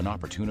 we have an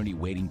opportunity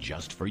waiting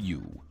just for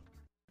you.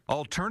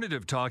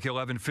 Alternative Talk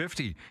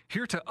 1150,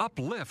 here to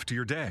uplift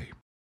your day.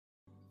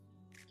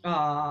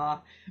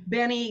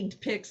 Benny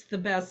picks the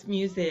best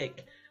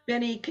music.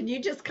 Benny, can you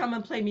just come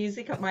and play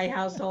music at my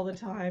house all the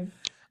time?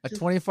 A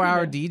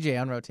 24-hour DJ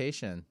on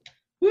rotation.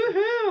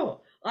 Woohoo!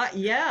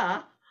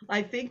 Yeah,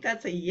 I think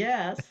that's a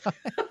yes.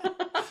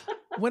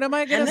 When am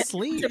I going to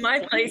sleep? To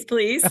my place,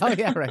 please. Oh,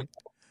 yeah, right.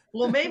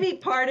 Well, maybe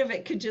part of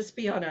it could just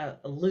be on a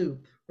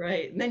loop,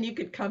 right? And then you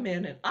could come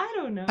in and I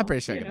don't know. I'm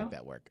pretty sure I can make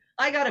that work.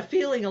 I got a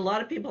feeling a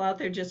lot of people out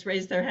there just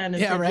raised their hand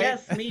and said, right?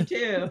 Yes, me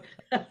too.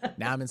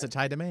 Now I'm in such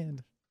high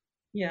demand.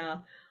 Yeah,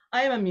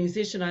 I am a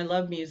musician. I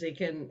love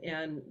music,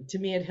 and to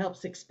me, it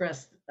helps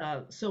express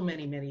so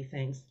many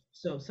things.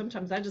 So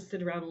sometimes I just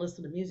sit around and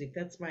listen to music.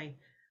 That's my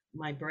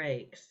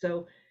break.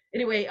 So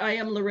anyway, I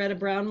am Loretta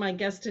Brown. My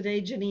guest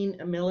today,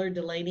 Janine Miller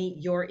Delaney,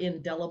 Your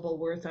Indelible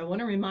Worth. I want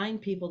to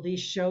remind people these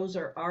shows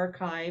are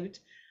archived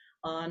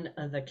on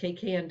the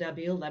KKNW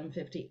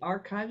 1150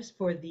 archives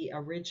for the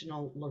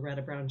original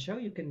Loretta Brown show.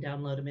 You can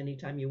download them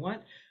anytime you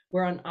want.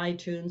 We're on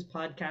iTunes,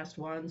 Podcast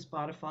One,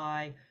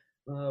 Spotify.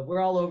 We're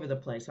all over the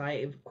place.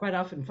 I quite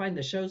often find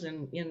the shows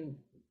in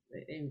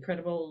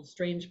incredible,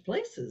 strange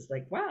places.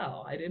 Like,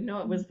 wow, I didn't know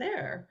it was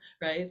there,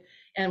 right?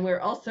 And we're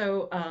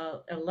also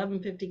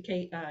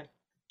 1150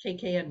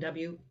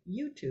 KKNW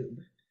YouTube.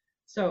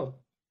 So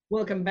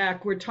welcome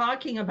back. We're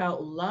talking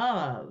about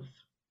love.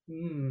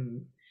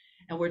 And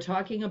we're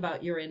talking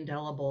about your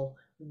indelible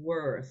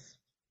worth.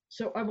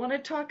 So I want to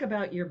talk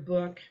about your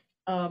book.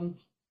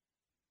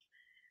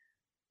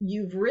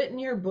 You've written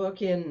your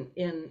book in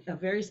a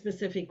very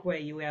specific way.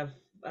 You have,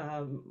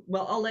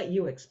 well, I'll let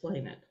you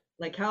explain it.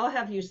 Like, how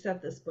have you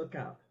set this book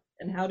up,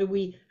 and how do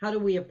we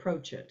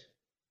approach it?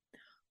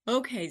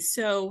 Okay,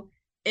 so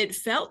it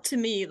felt to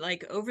me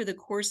like over the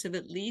course of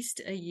at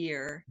least a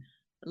year,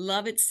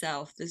 Love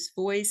Itself, this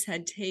voice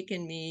had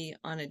taken me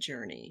on a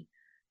journey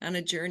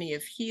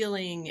of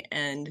healing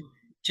and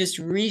just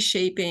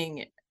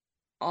reshaping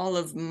all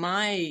of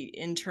my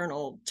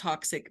internal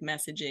toxic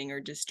messaging or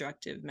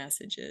destructive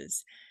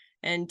messages,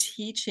 and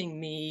teaching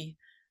me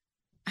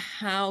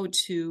how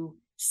to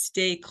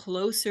stay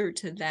closer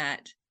to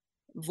that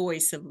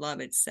voice of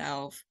love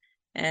itself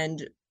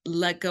and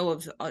let go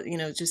of,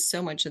 just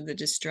so much of the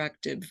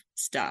destructive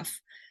stuff.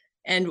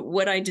 And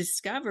what I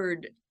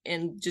discovered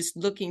in just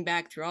looking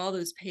back through all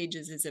those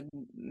pages of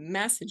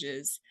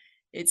messages,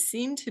 it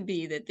seemed to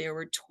be that there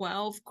were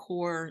 12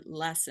 core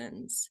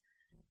lessons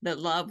that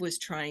love was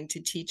trying to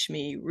teach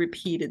me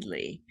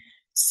repeatedly.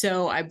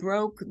 So I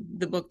broke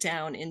the book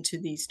down into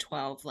these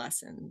 12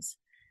 lessons.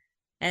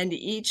 And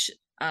each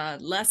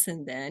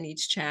lesson then,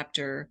 each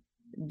chapter,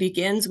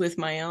 begins with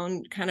my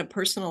own kind of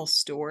personal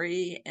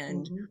story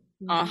and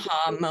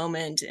aha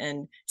moment.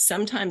 And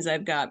sometimes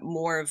I've got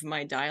more of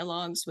my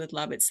dialogues with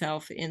love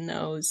itself in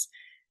those,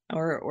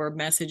 or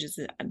messages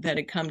that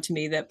had come to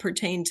me that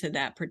pertain to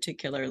that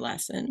particular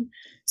lesson.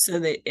 So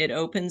that it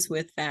opens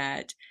with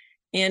that.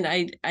 And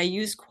I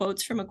use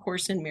quotes from A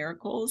Course in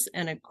Miracles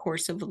and A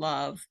Course of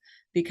Love,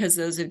 because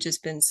those have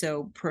just been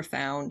so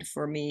profound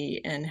for me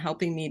and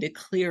helping me to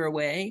clear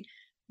away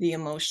the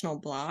emotional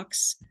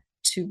blocks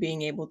to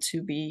being able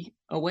to be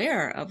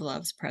aware of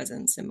love's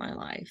presence in my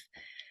life.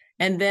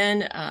 And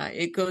then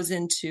it goes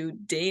into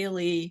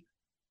daily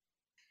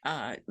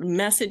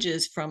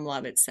messages from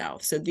love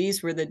itself. So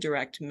these were the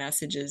direct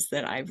messages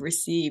that I've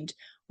received,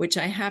 which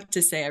I have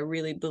to say I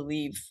really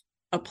believe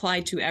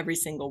apply to every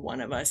single one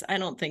of us. I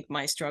don't think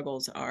my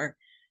struggles are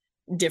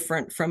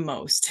different from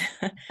most.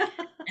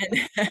 And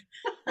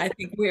I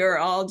think we are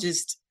all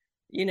just,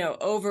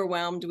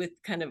 overwhelmed with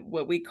kind of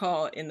what we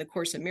call in the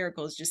Course in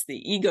Miracles, just the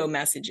ego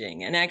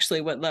messaging. And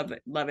actually what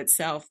love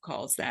itself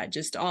calls that,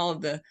 just all of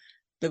the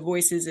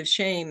voices of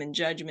shame and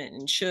judgment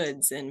and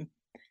shoulds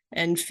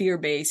and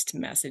fear-based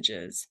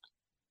messages.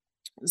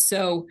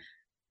 So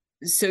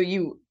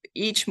you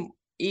each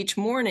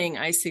morning,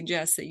 I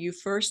suggest that you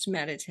first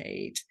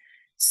meditate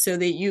so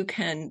that you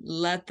can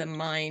let the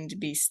mind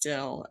be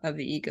still of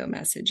the ego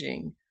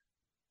messaging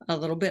a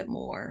little bit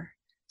more,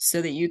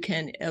 so that you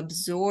can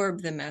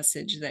absorb the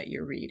message that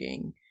you're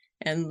reading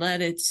and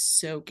let it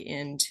soak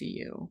into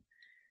you.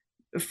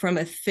 From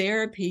a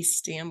therapy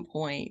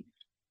standpoint,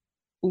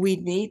 we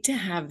need to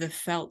have the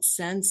felt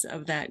sense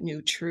of that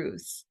new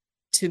truth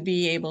to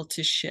be able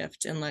to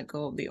shift and let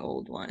go of the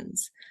old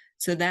ones.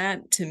 So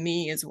that, to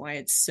me, is why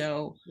it's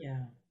so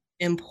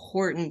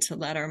important to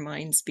let our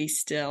minds be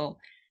still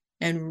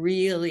and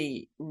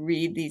really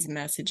read these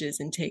messages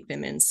and take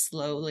them in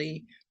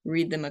slowly,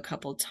 read them a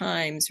couple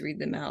times, read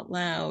them out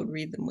loud,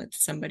 read them with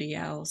somebody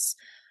else.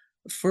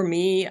 For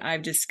me,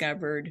 I've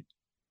discovered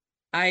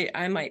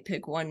I might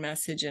pick one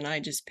message and I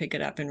just pick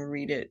it up and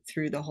read it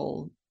through the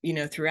whole,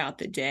 throughout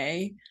the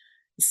day.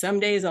 Some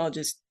days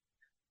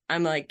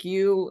I'm like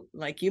you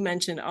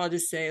mentioned, I'll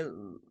just say,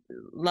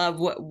 love,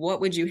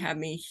 what would you have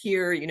me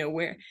hear,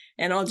 where,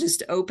 and I'll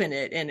just open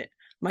it. And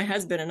my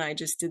husband and I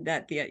just did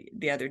that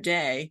the other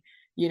day,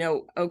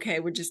 okay,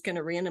 we're just going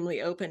to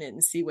randomly open it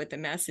and see what the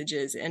message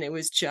is. And it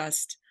was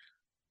just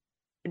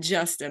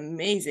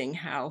amazing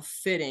how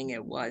fitting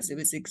it was. It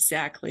was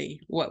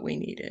exactly what we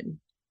needed.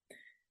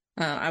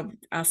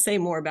 I'll say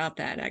more about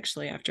that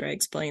actually after I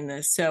explain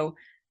this. So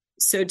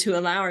to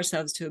allow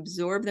ourselves to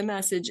absorb the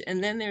message,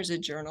 and then there's a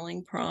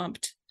journaling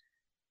prompt,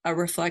 a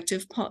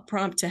reflective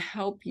prompt to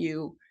help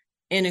you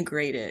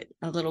integrate it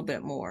a little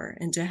bit more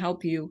and to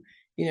help you,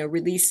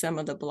 release some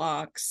of the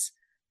blocks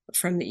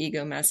from the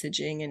ego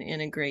messaging and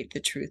integrate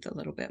the truth a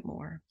little bit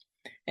more.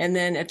 And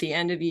then at the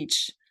end of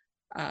each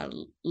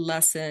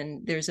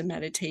lesson, there's a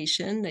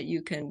meditation that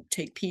you can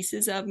take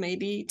pieces of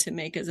maybe to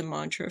make as a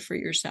mantra for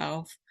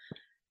yourself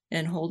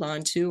and hold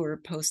on to or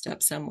post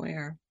up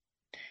somewhere.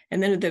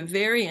 And then at the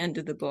very end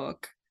of the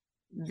book,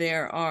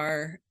 there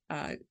are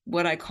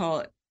what I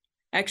call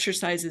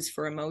exercises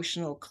for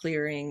emotional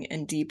clearing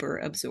and deeper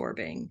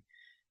absorbing.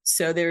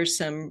 So there's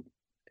some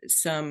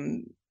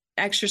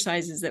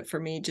exercises that for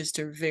me just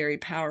are very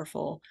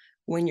powerful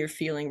when you're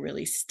feeling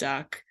really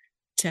stuck,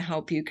 to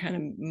help you kind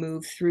of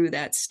move through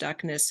that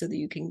stuckness so that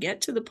you can get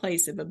to the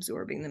place of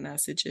absorbing the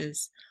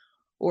messages.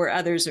 Or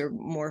others are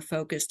more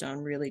focused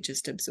on really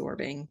just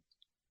absorbing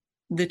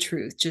the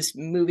truth, just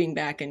moving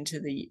back into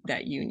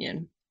that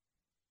union.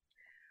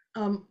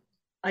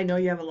 I know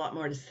you have a lot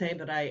more to say,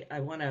 but I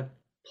want to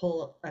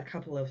pull a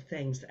couple of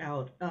things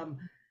out.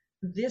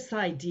 This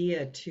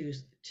idea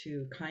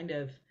to kind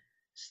of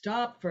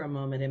stop for a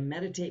moment and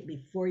meditate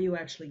before you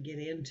actually get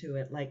into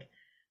it, like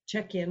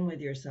check in with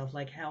yourself,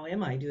 like, how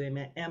am I doing?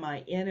 Am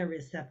I in a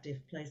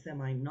receptive place?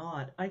 Am I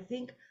not? I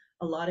think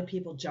a lot of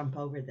people jump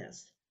over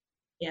this.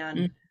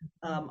 And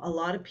a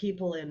lot of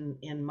people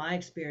in my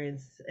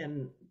experience,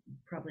 and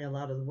probably a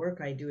lot of the work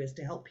I do, is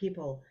to help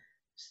people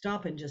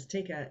stop and just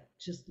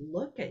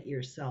look at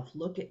yourself,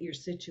 look at your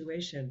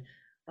situation,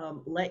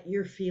 let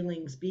your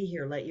feelings be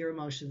here, let your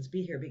emotions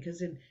be here.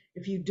 Because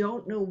if you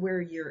don't know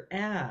where you're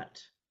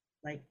at,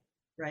 like,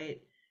 right,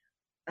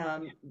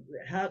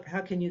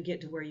 how can you get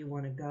to where you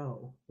want to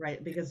go,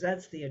 right? Because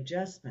that's the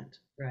adjustment,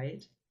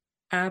 right?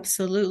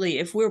 Absolutely.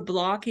 If we're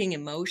blocking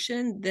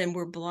emotion, then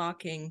we're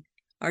blocking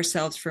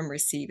ourselves from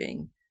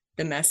receiving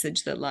the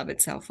message that love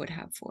itself would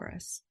have for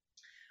us.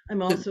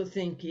 I'm also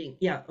thinking,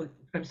 yeah,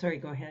 I'm sorry,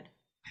 go ahead.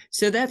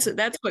 So that's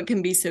what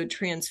can be so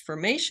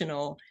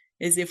transformational,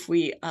 is if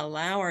we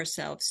allow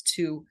ourselves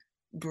to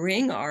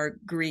bring our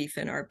grief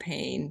and our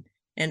pain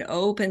and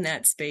open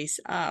that space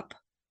up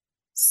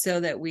so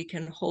that we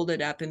can hold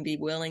it up and be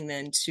willing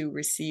then to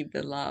receive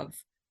the love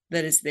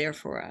that is there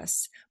for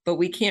us. But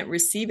we can't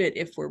receive it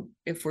if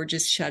we're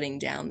just shutting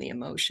down the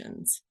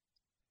emotions.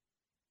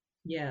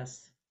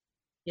 Yes,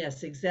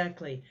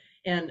 exactly.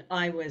 And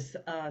I was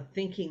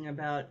thinking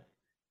about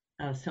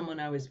someone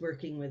I was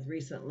working with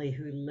recently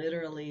who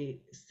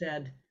literally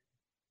said,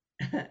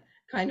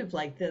 kind of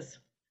like this,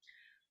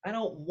 I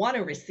don't want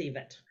to receive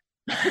it.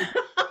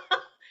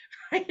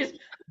 Right?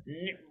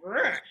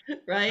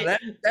 Right? That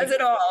says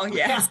it all.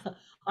 Yes. Yeah,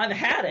 I've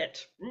had it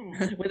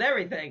with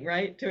everything,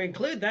 right? To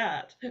include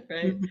that,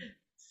 right?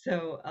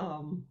 So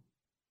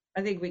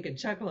I think we could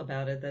chuckle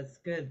about it. That's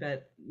good,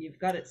 but you've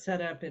got it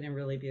set up in a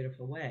really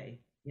beautiful way.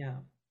 Yeah.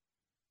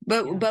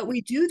 But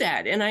we do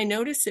that, and I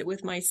notice it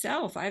with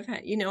myself. I've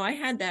had, I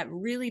had that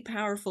really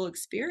powerful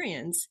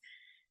experience,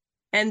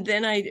 and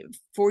then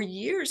for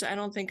years, I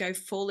don't think I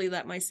fully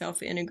let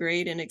myself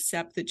integrate and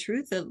accept the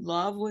truth that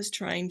love was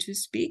trying to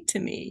speak to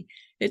me.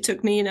 It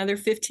took me another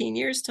 15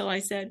 years till I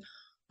said,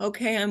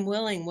 okay, I'm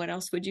willing. What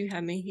else would you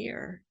have me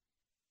hear?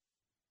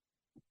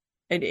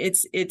 And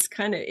it's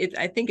kind of,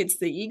 I think it's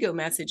the ego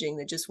messaging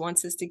that just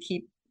wants us to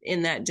keep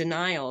in that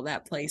denial,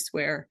 that place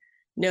where,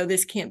 no,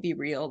 this can't be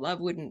real. Love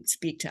wouldn't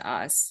speak to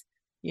us.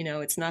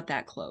 It's not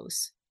that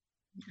close.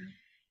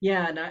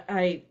 Yeah. And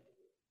I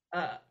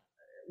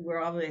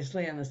we're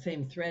obviously on the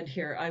same thread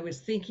here. I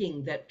was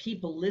thinking that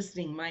people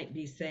listening might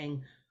be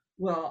saying,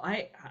 well,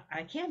 I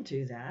can't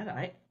do that.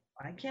 I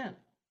can't,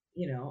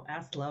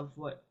 ask love,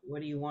 what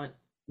do you want?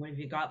 What have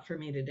you got for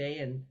me today?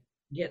 And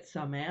get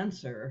some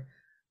answer.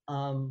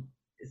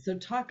 So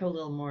talk a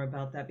little more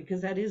about that,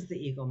 because that is the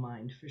ego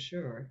mind for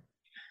sure.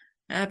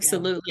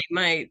 Absolutely.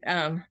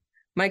 Yeah.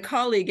 My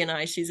colleague and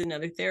I, she's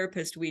another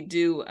therapist, we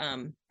do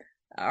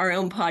our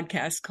own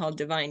podcast called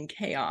Divine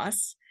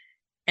Chaos.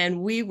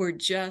 And we were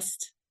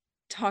just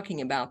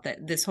talking about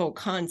this whole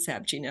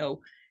concept,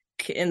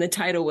 and the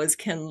title was,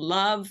 can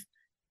love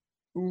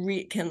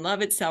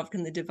itself,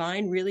 can the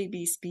divine really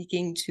be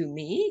speaking to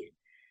me?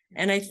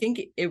 And I think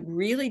it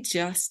really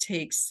just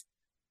takes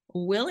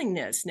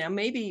willingness. Now,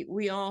 maybe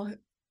we all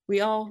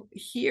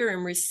hear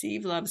and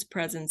receive love's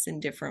presence in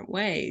different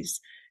ways.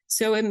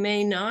 So it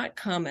may not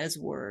come as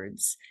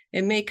words.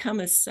 It may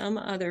come as some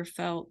other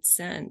felt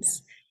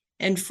sense. Yes.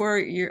 And for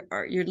your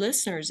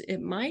listeners,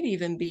 it might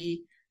even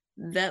be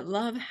that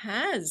love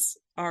has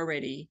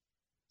already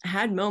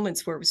had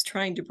moments where it was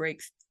trying to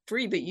break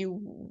free, but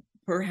you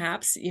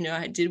perhaps,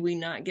 did we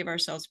not give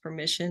ourselves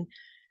permission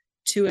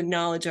to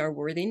acknowledge our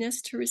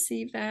worthiness to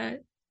receive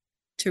that,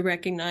 to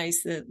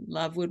recognize that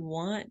love would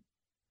want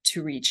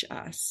to reach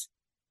us?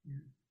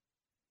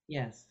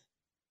 Yes,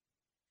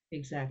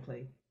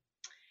 exactly.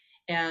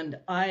 And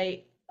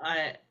I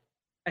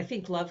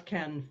think love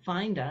can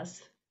find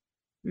us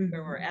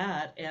where we're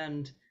at.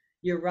 And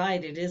you're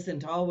right, it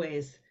isn't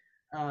always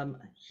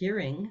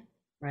hearing,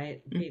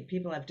 right?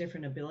 People have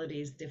different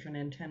abilities, different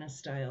antenna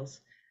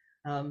styles.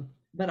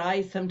 But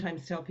I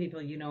sometimes tell people,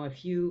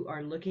 if you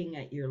are looking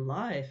at your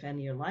life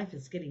and your life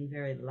is getting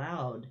very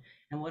loud,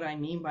 and what I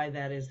mean by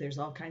that is there's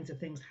all kinds of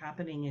things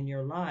happening in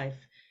your life,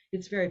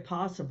 it's very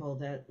possible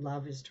that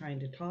love is trying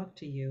to talk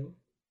to you,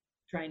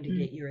 trying to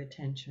get your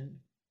attention,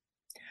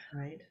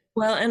 right?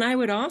 Well, and I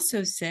would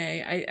also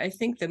say, I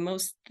think the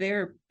most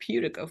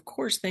therapeutic, of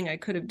course, thing I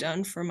could have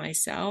done for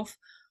myself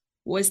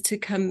was to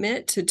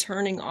commit to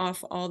turning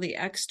off all the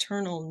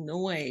external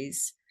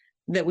noise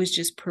that was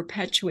just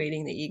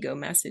perpetuating the ego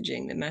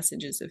messaging, the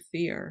messages of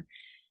fear,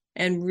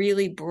 and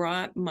really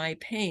brought my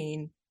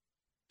pain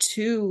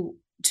to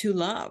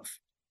love.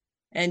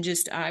 And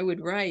just, I would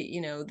write,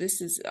 this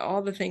is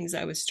all the things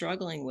I was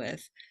struggling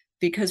with,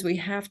 because we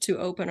have to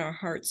open our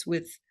hearts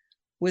with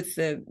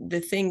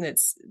the thing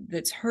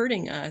that's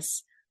hurting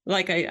us.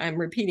 Like I'm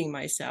repeating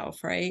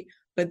myself, right?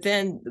 But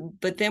then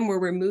we're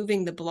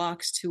removing the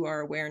blocks to our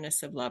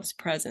awareness of love's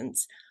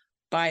presence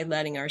by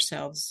letting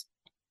ourselves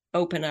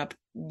open up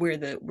where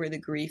the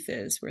grief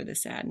is, where the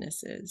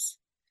sadness is,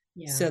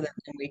 so that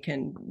we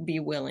can be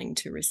willing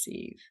to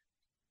receive.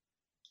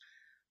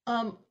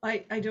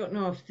 I don't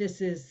know if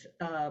this is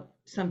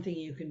something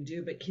you can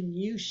do, but can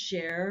you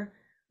share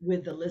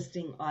with the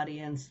listening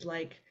audience,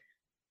 like,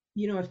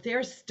 if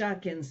they're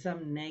stuck in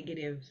some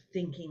negative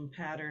thinking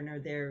pattern or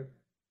they're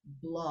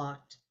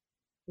blocked,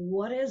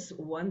 what is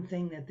one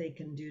thing that they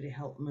can do to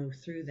help move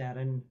through that,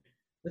 and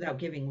without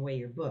giving away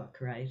your book,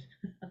 right?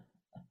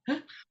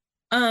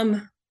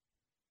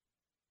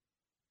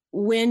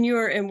 When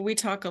and we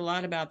talk a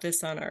lot about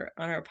this on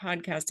our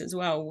podcast as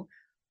well,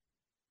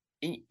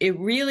 it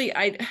really,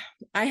 I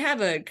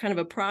have a kind of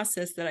a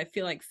process that I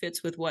feel like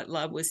fits with what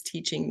love was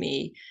teaching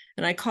me,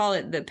 and I call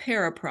it the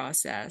para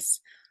process,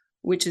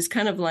 which is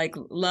kind of like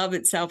love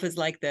itself is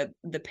like the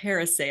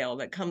parasail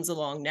that comes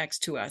along next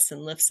to us and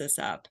lifts us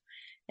up.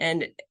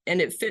 And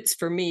it fits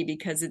for me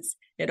because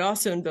it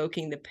also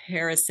invoking the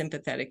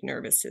parasympathetic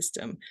nervous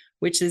system,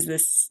 which is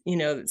this,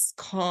 it's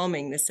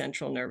calming the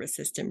central nervous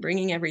system,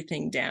 bringing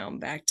everything down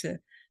back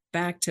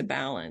to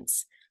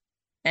balance.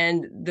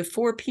 And the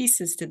four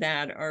pieces to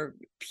that are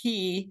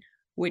P,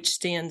 which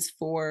stands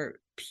for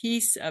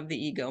peace of the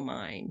ego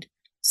mind.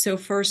 So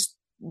first,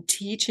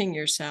 teaching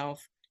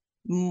yourself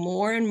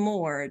more and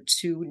more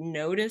to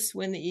notice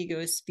when the ego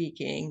is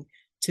speaking,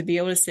 to be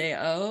able to say,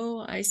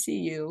 oh, I see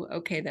you.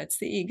 Okay, that's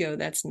the ego.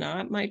 That's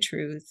not my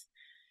truth.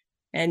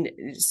 And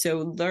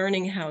so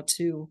learning how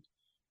to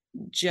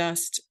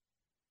just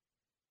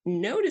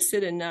notice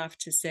it enough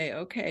to say,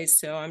 okay,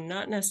 so I'm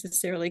not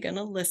necessarily going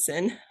to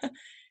listen,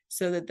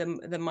 so that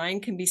the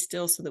mind can be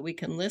still, so that we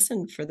can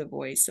listen for the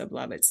voice of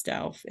love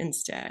itself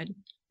instead.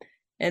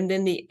 And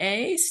then the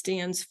A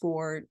stands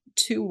for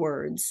two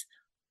words.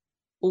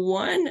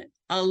 One,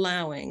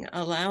 allowing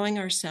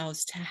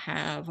ourselves to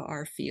have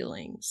our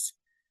feelings.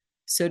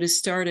 So to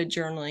start a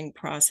journaling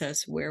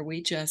process where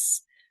we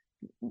just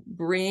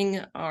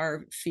bring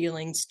our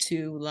feelings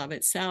to love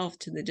itself,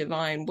 to the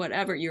divine,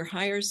 whatever, your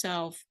higher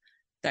self,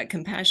 that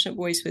compassionate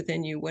voice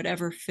within you,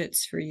 whatever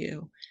fits for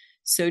you.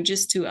 So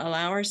just to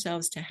allow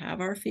ourselves to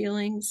have our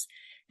feelings.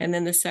 And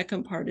then the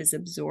second part is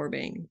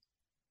absorbing,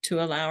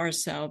 to allow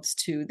ourselves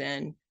to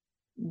then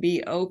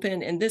be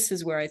open. And this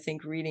is where I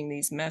think reading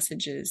these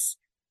messages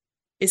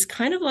is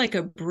kind of like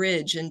a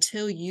bridge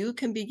until you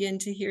can begin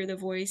to hear the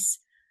voice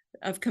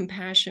of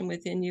compassion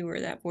within you, or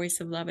that voice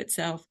of love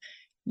itself.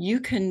 You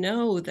can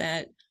know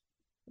that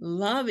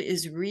love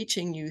is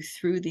reaching you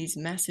through these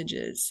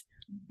messages.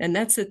 And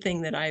that's the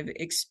thing that I've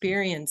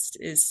experienced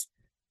is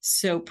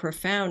so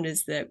profound,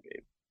 is that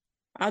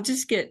I'll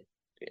just get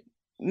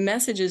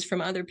messages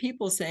from other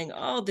people saying,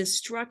 oh, this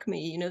struck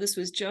me, this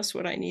was just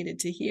what I needed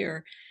to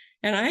hear.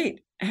 And I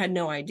had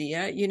no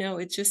idea,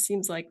 it just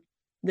seems like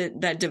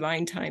that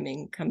divine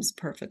timing comes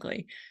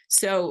perfectly.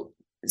 So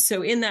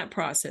in that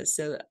process,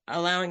 so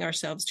allowing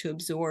ourselves to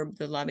absorb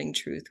the loving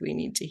truth we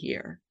need to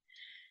hear.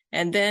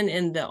 And then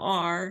in the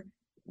R,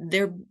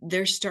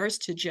 there starts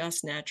to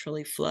just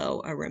naturally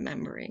flow a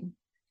remembering.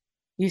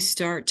 You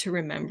start to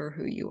remember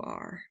who you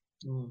are.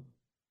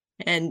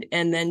 And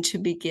then to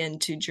begin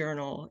to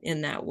journal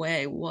in that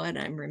way, what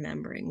I'm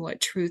remembering, what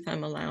truth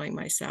I'm allowing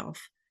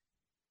myself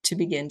to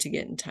begin to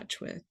get in touch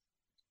with.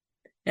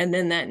 And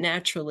then that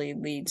naturally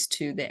leads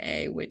to the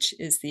A, which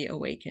is the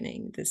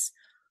awakening, this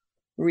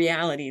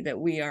reality that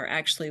we are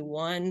actually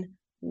one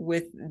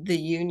with the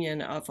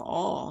union of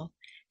all.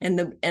 And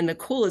the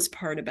coolest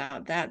part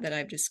about that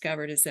I've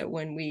discovered is that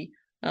when we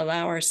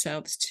allow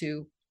ourselves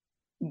to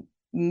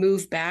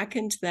move back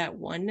into that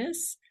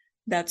oneness,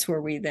 that's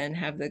where we then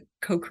have the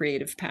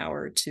co-creative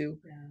power to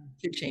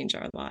change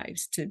our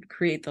lives, to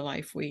create the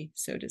life we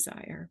so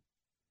desire.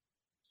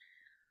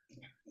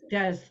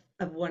 That's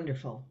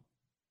wonderful.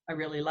 I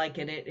really like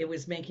it. It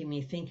was making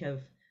me think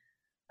of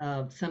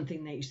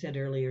something that you said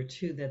earlier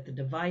too, that the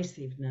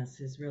divisiveness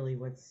is really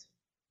what's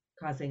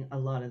causing a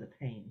lot of the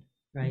pain,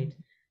 right?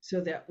 Mm-hmm. So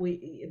that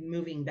we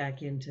moving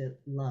back into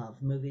love,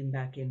 moving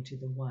back into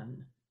the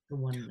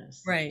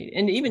oneness. Right.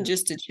 And even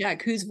just to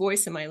check, whose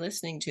voice am I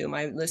listening to? Am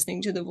I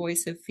listening to the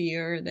voice of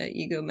fear, the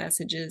ego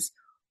messages,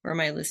 or am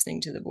I listening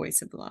to the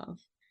voice of love?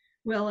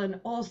 Well, and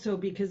also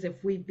because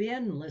if we've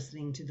been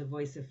listening to the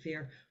voice of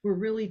fear, we're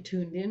really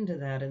tuned into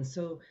that. And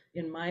so,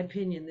 in my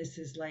opinion, this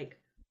is like,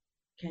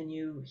 can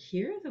you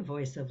hear the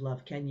voice of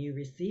love? Can you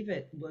receive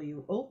it? Will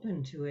you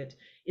open to it?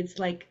 It's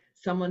like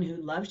someone who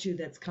loves you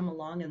that's come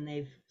along and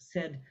they've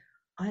said,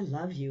 I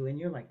love you. And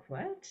you're like,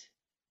 what?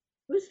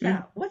 Who's that?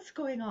 Mm-hmm. What's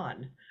going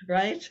on?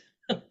 Right?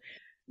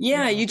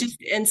 Yeah, you just,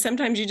 and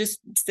sometimes you just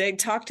say,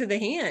 talk to the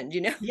hand,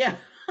 you know? Yeah.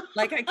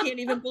 Like, I can't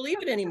even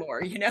believe it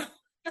anymore, you know?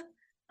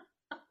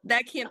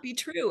 That can't be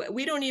true.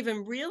 We don't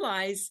even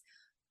realize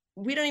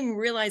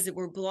that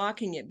we're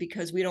blocking it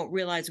because we don't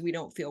realize we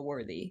don't feel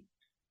worthy.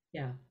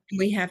 Yeah.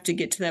 We have to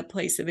get to that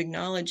place of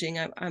acknowledging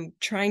I'm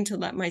trying to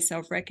let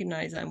myself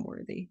recognize I'm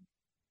worthy.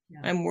 Yeah.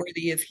 I'm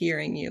worthy of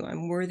hearing you.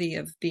 I'm worthy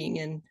of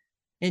being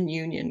in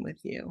union with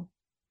you.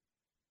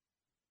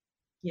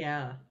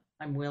 Yeah,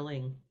 I'm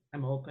willing.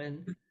 I'm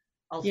open.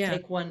 I'll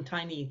take one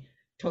tiny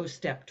toe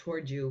step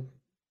toward you.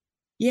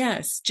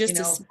 Yes,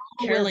 just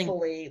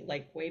carefully,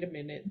 like, wait a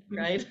minute,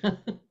 right?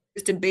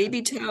 Just a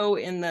baby toe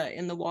in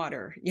the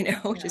water, you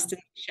know, just in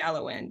the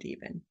shallow end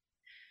even.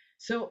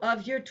 So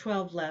of your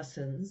 12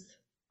 lessons,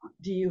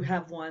 do you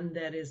have one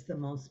that is the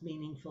most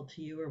meaningful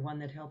to you or one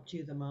that helped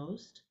you the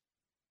most?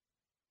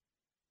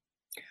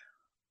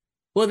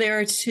 Well, there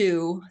are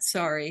two.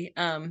 Sorry.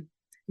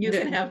 You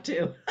can have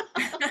two.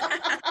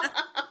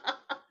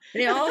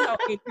 They all help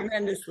me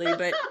tremendously,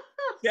 but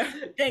yeah,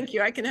 thank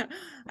you. I can have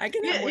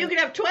you can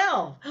have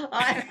 12.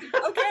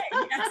 Okay,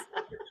 yes.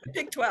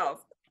 Pick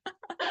 12.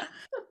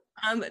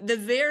 The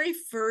very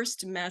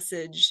first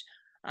message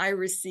I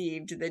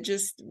received that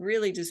just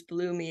really just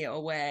blew me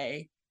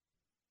away,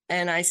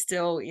 and I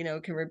still,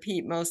 can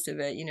repeat most of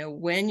it,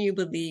 when you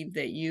believe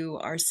that you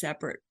are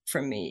separate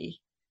from me,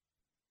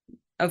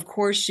 of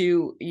course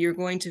you're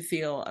going to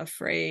feel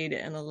afraid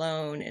and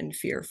alone and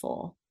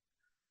fearful.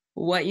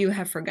 What you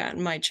have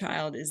forgotten, my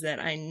child, is that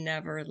I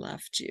never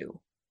left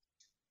you.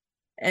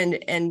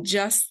 And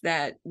just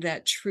that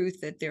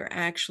truth that there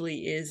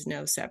actually is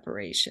no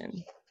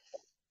separation.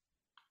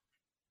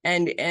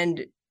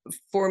 And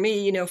for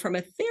me, from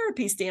a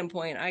therapy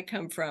standpoint, I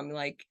come from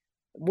like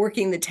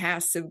working the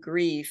tasks of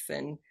grief,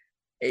 and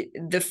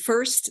the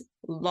first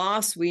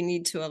loss we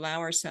need to allow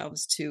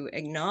ourselves to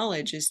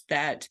acknowledge is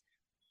that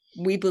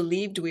we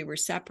believed we were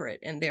separate,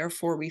 and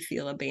therefore we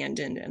feel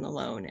abandoned and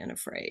alone and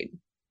afraid.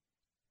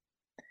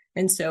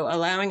 And so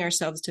allowing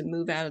ourselves to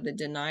move out of the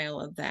denial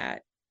of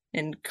that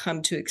and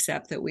come to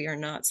accept that we are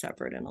not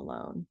separate and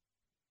alone.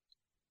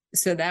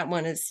 So that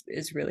one is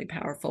really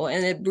powerful.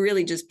 And it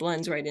really just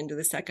blends right into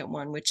the second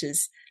one, which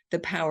is the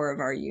power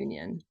of our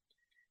union.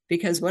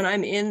 Because when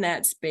I'm in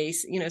that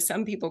space,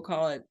 some people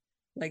call it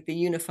like the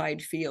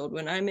unified field.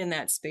 When I'm in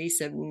that space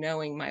of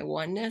knowing my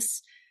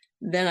oneness,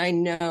 then I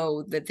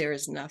know that there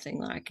is nothing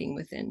lacking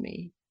within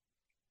me,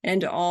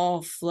 and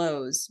all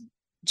flows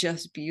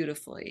just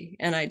beautifully.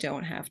 And I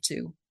don't have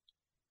to,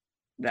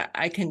 that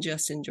I can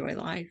just enjoy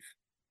life.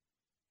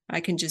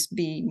 I can just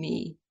be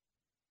me.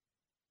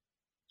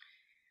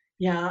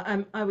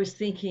 Yeah, I was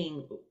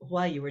thinking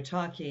while you were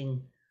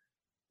talking,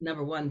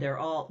 number one,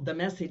 the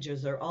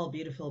messages are all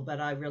beautiful,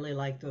 but I really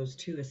like those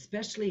too,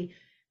 especially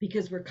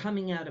because we're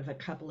coming out of a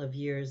couple of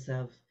years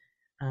of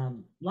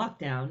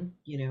lockdown.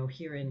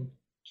 Here in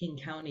King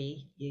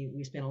County,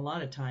 we spent a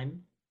lot of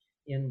time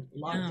in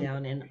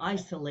lockdown and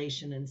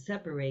isolation and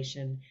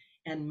separation,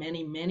 and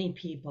many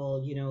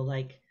people,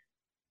 like,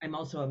 I'm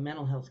also a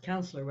mental health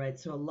counselor, right?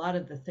 So a lot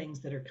of the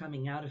things that are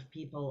coming out of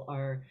people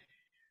are,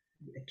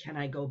 can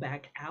I go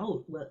back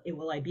out?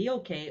 Will I be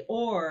okay?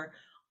 Or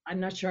I'm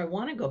not sure I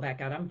want to go back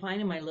out. I'm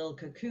fine in my little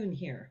cocoon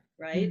here,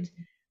 right?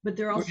 Mm-hmm. But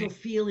they're also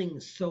feeling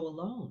so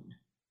alone.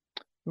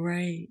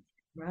 Right.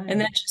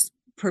 And that just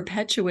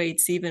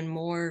perpetuates even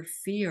more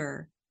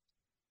fear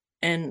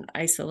and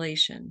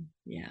isolation.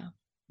 Yeah.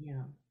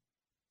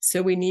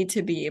 So we need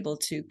to be able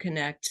to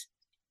connect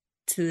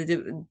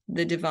to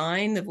the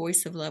divine, the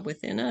voice of love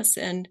within us,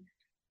 and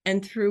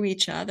through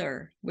each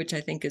other, which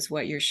I think is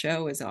what your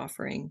show is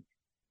offering,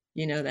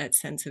 that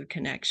sense of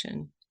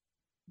connection.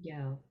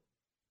 Yeah,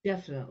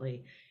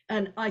 definitely.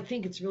 And I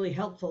think it's really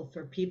helpful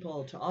for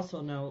people to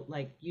also know,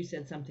 like you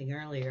said something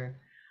earlier,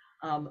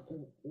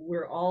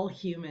 we're all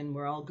human.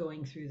 We're all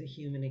going through the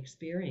human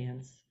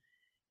experience.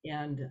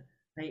 And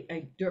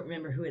I don't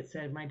remember who it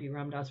said, it might be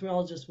Ram Dass. We're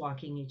all just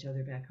walking each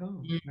other back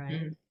home,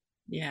 right?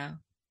 Yeah.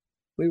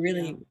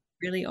 We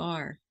really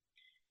are.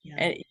 Yeah.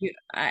 And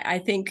I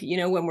think,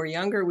 when we're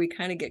younger, we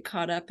kind of get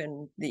caught up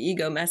in the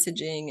ego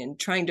messaging and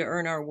trying to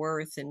earn our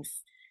worth and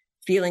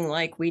feeling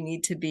like we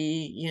need to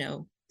be,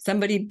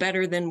 somebody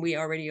better than we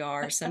already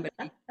are.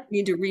 We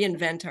need to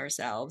reinvent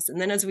ourselves. And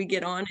then as we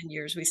get on in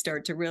years, we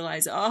start to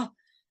realize, oh,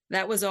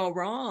 that was all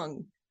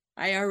wrong.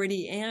 I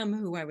already am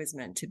who I was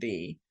meant to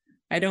be.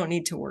 I don't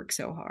need to work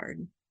so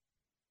hard.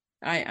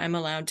 I'm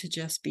allowed to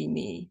just be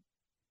me.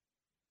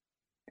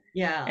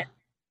 Yeah.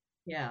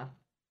 Yeah.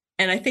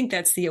 And I think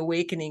that's the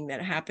awakening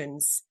that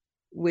happens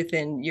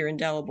within your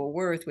indelible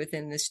worth,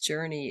 within this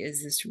journey,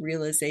 is this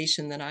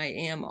realization that I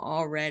am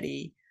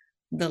already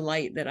the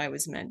light that I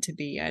was meant to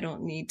be. I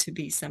don't need to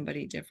be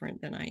somebody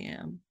different than I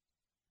am.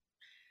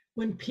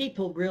 When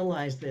people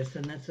realize this,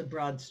 and that's a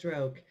broad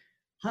stroke,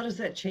 how does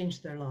that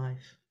change their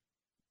life?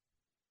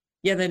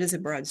 Yeah, that is a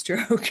broad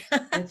stroke.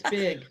 It's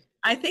big.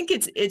 I think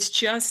it's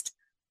just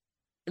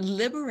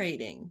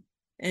liberating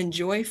and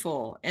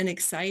joyful and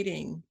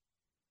exciting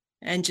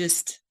and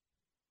just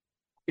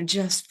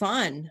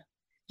fun.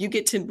 You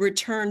get to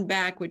return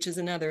back, which is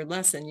another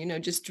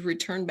lesson, just to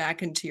return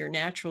back into your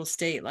natural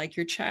state, like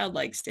your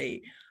childlike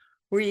state,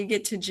 where you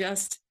get to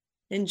just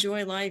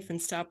enjoy life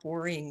and stop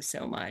worrying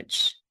so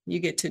much. You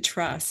get to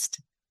trust.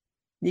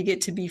 You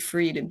get to be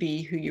free to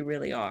be who you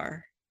really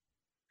are.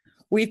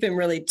 We've been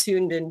really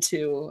tuned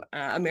into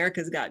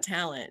America's Got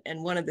Talent.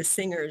 And one of the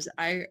singers,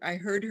 I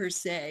heard her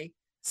say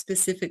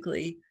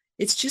specifically,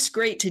 it's just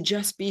great to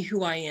just be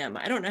who I am.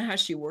 I don't know how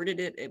she worded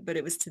it, but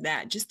it was to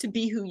that, just to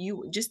be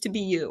just to be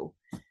you.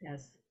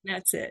 Yes.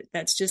 That's it.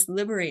 That's just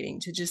liberating,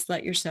 to just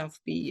let yourself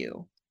be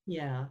you.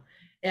 Yeah.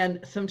 And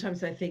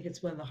sometimes I think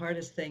it's one of the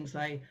hardest things.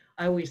 I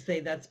always say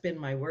that's been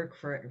my work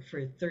for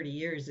 30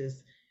 years,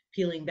 is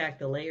peeling back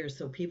the layers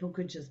so people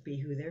could just be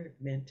who they're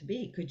meant to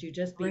be. Could you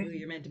just be who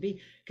you're meant to be?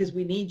 Because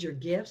we need your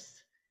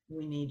gifts,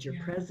 we need your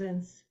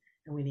presence,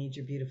 and we need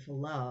your beautiful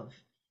love.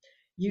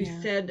 You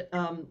said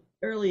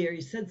earlier,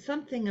 you said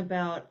something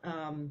about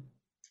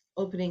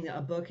opening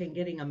a book and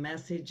getting a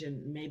message,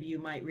 and maybe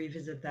you might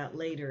revisit that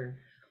later.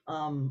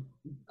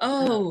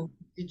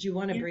 Did you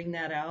want to bring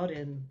that out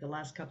in the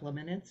last couple of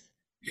minutes?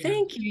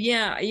 Thank you.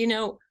 Yeah.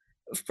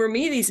 For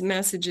me, these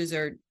messages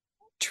are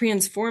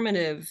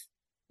transformative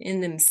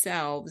in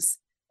themselves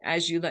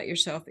as you let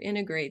yourself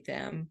integrate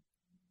them.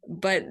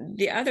 But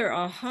the other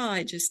aha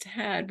I just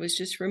had was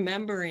just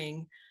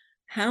remembering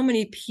how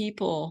many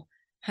people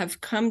have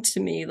come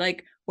to me.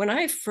 Like when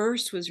I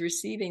first was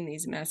receiving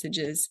these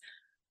messages,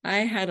 I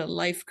had a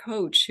life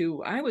coach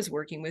who I was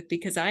working with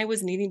because I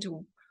was needing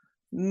to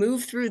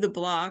move through the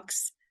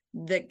blocks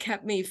that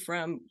kept me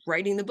from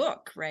writing the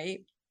book,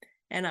 right?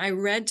 And I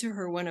read to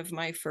her one of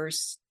my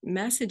first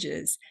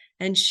messages,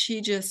 and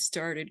she just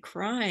started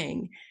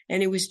crying.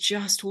 And it was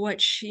just what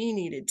she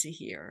needed to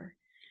hear.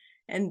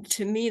 And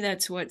to me,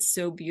 that's what's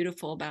so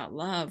beautiful about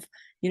love.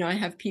 I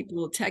have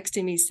people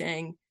texting me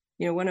saying,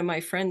 one of my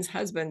friend's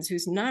husbands,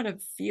 who's not a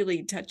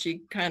feely,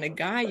 touchy kind of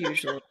guy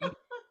usually,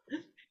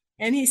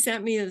 and he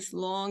sent me this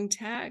long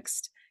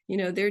text.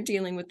 They're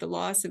dealing with the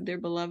loss of their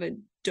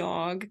beloved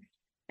dog.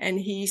 And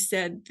he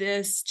said,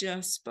 this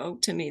just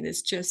spoke to me.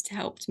 This just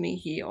helped me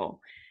heal.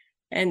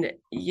 And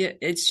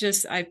it's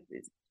just, I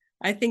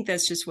think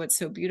that's just what's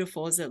so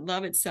beautiful, is that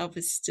love itself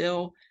is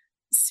still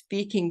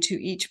speaking to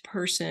each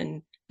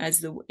person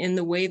in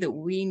the way that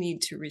we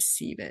need to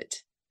receive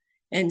it.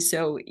 And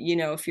so,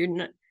 if you're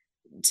not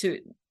to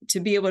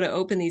be able to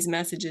open these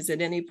messages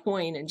at any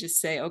point and just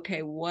say,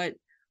 okay, what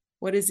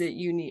is it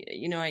you need?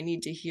 I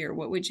need to hear.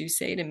 What would you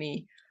say to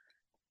me?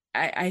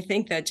 I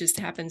think that just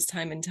happens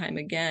time and time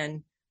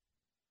again.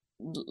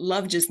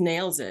 Love just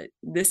nails it.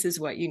 This is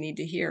what you need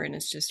to hear. And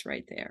it's just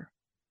right there.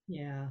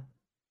 Yeah,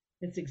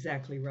 it's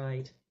exactly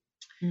right.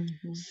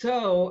 Mm-hmm.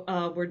 So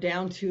we're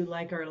down to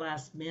like our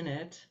last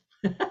minute.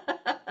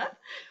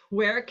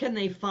 Where can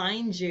they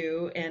find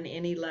you, and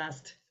any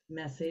last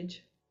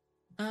message?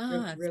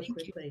 Real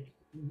quickly.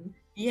 Mm-hmm.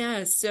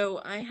 Yeah,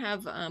 so I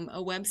have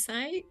a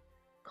website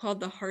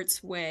called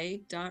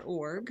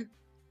theheartsway.org.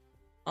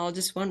 All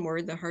just one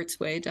word,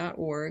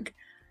 theheartsway.org.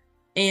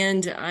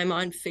 And I'm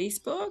on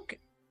Facebook.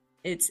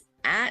 It's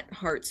at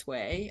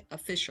Heartsway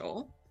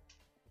Official.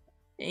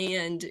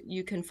 And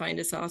you can find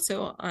us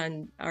also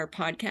on our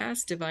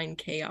podcast, Divine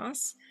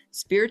Chaos,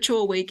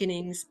 Spiritual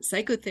Awakenings,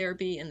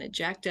 Psychotherapy, and the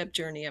Jacked Up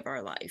Journey of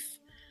Our Life.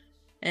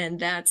 And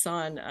that's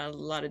on a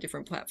lot of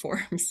different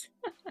platforms.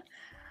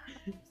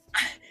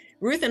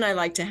 Ruth and I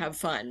like to have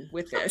fun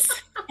with this.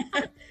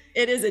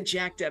 It is a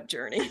jacked up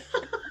journey.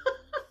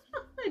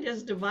 It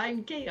is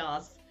divine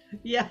chaos.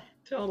 Yeah,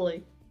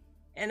 totally.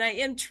 And I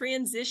am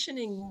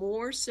transitioning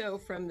more so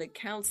from the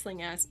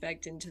counseling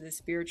aspect into the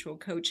spiritual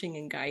coaching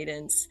and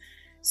guidance.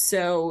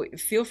 So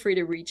feel free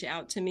to reach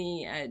out to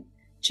me at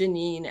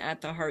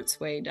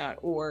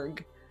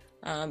Janine@theheartsway.org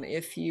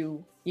if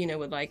you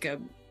would like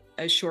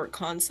a short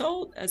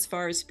consult as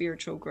far as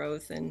spiritual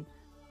growth and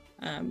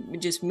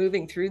just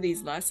moving through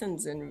these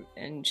lessons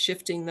and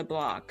shifting the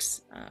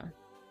blocks.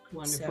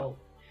 Wonderful.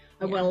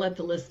 I want to let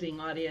the listening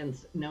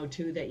audience know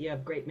too that you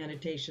have great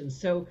meditation.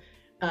 So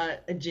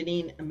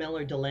Janine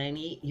Miller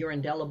Delaney, you're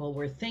indelible.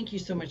 Thank you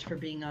so much for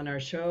being on our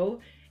show.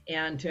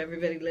 And to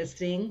everybody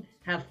listening,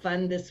 have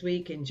fun this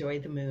week. Enjoy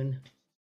the moon.